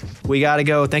story. We got to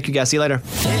go. Thank you, guys. See you later.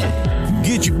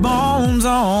 Get your bones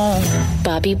on.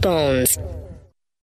 Bobby Bones.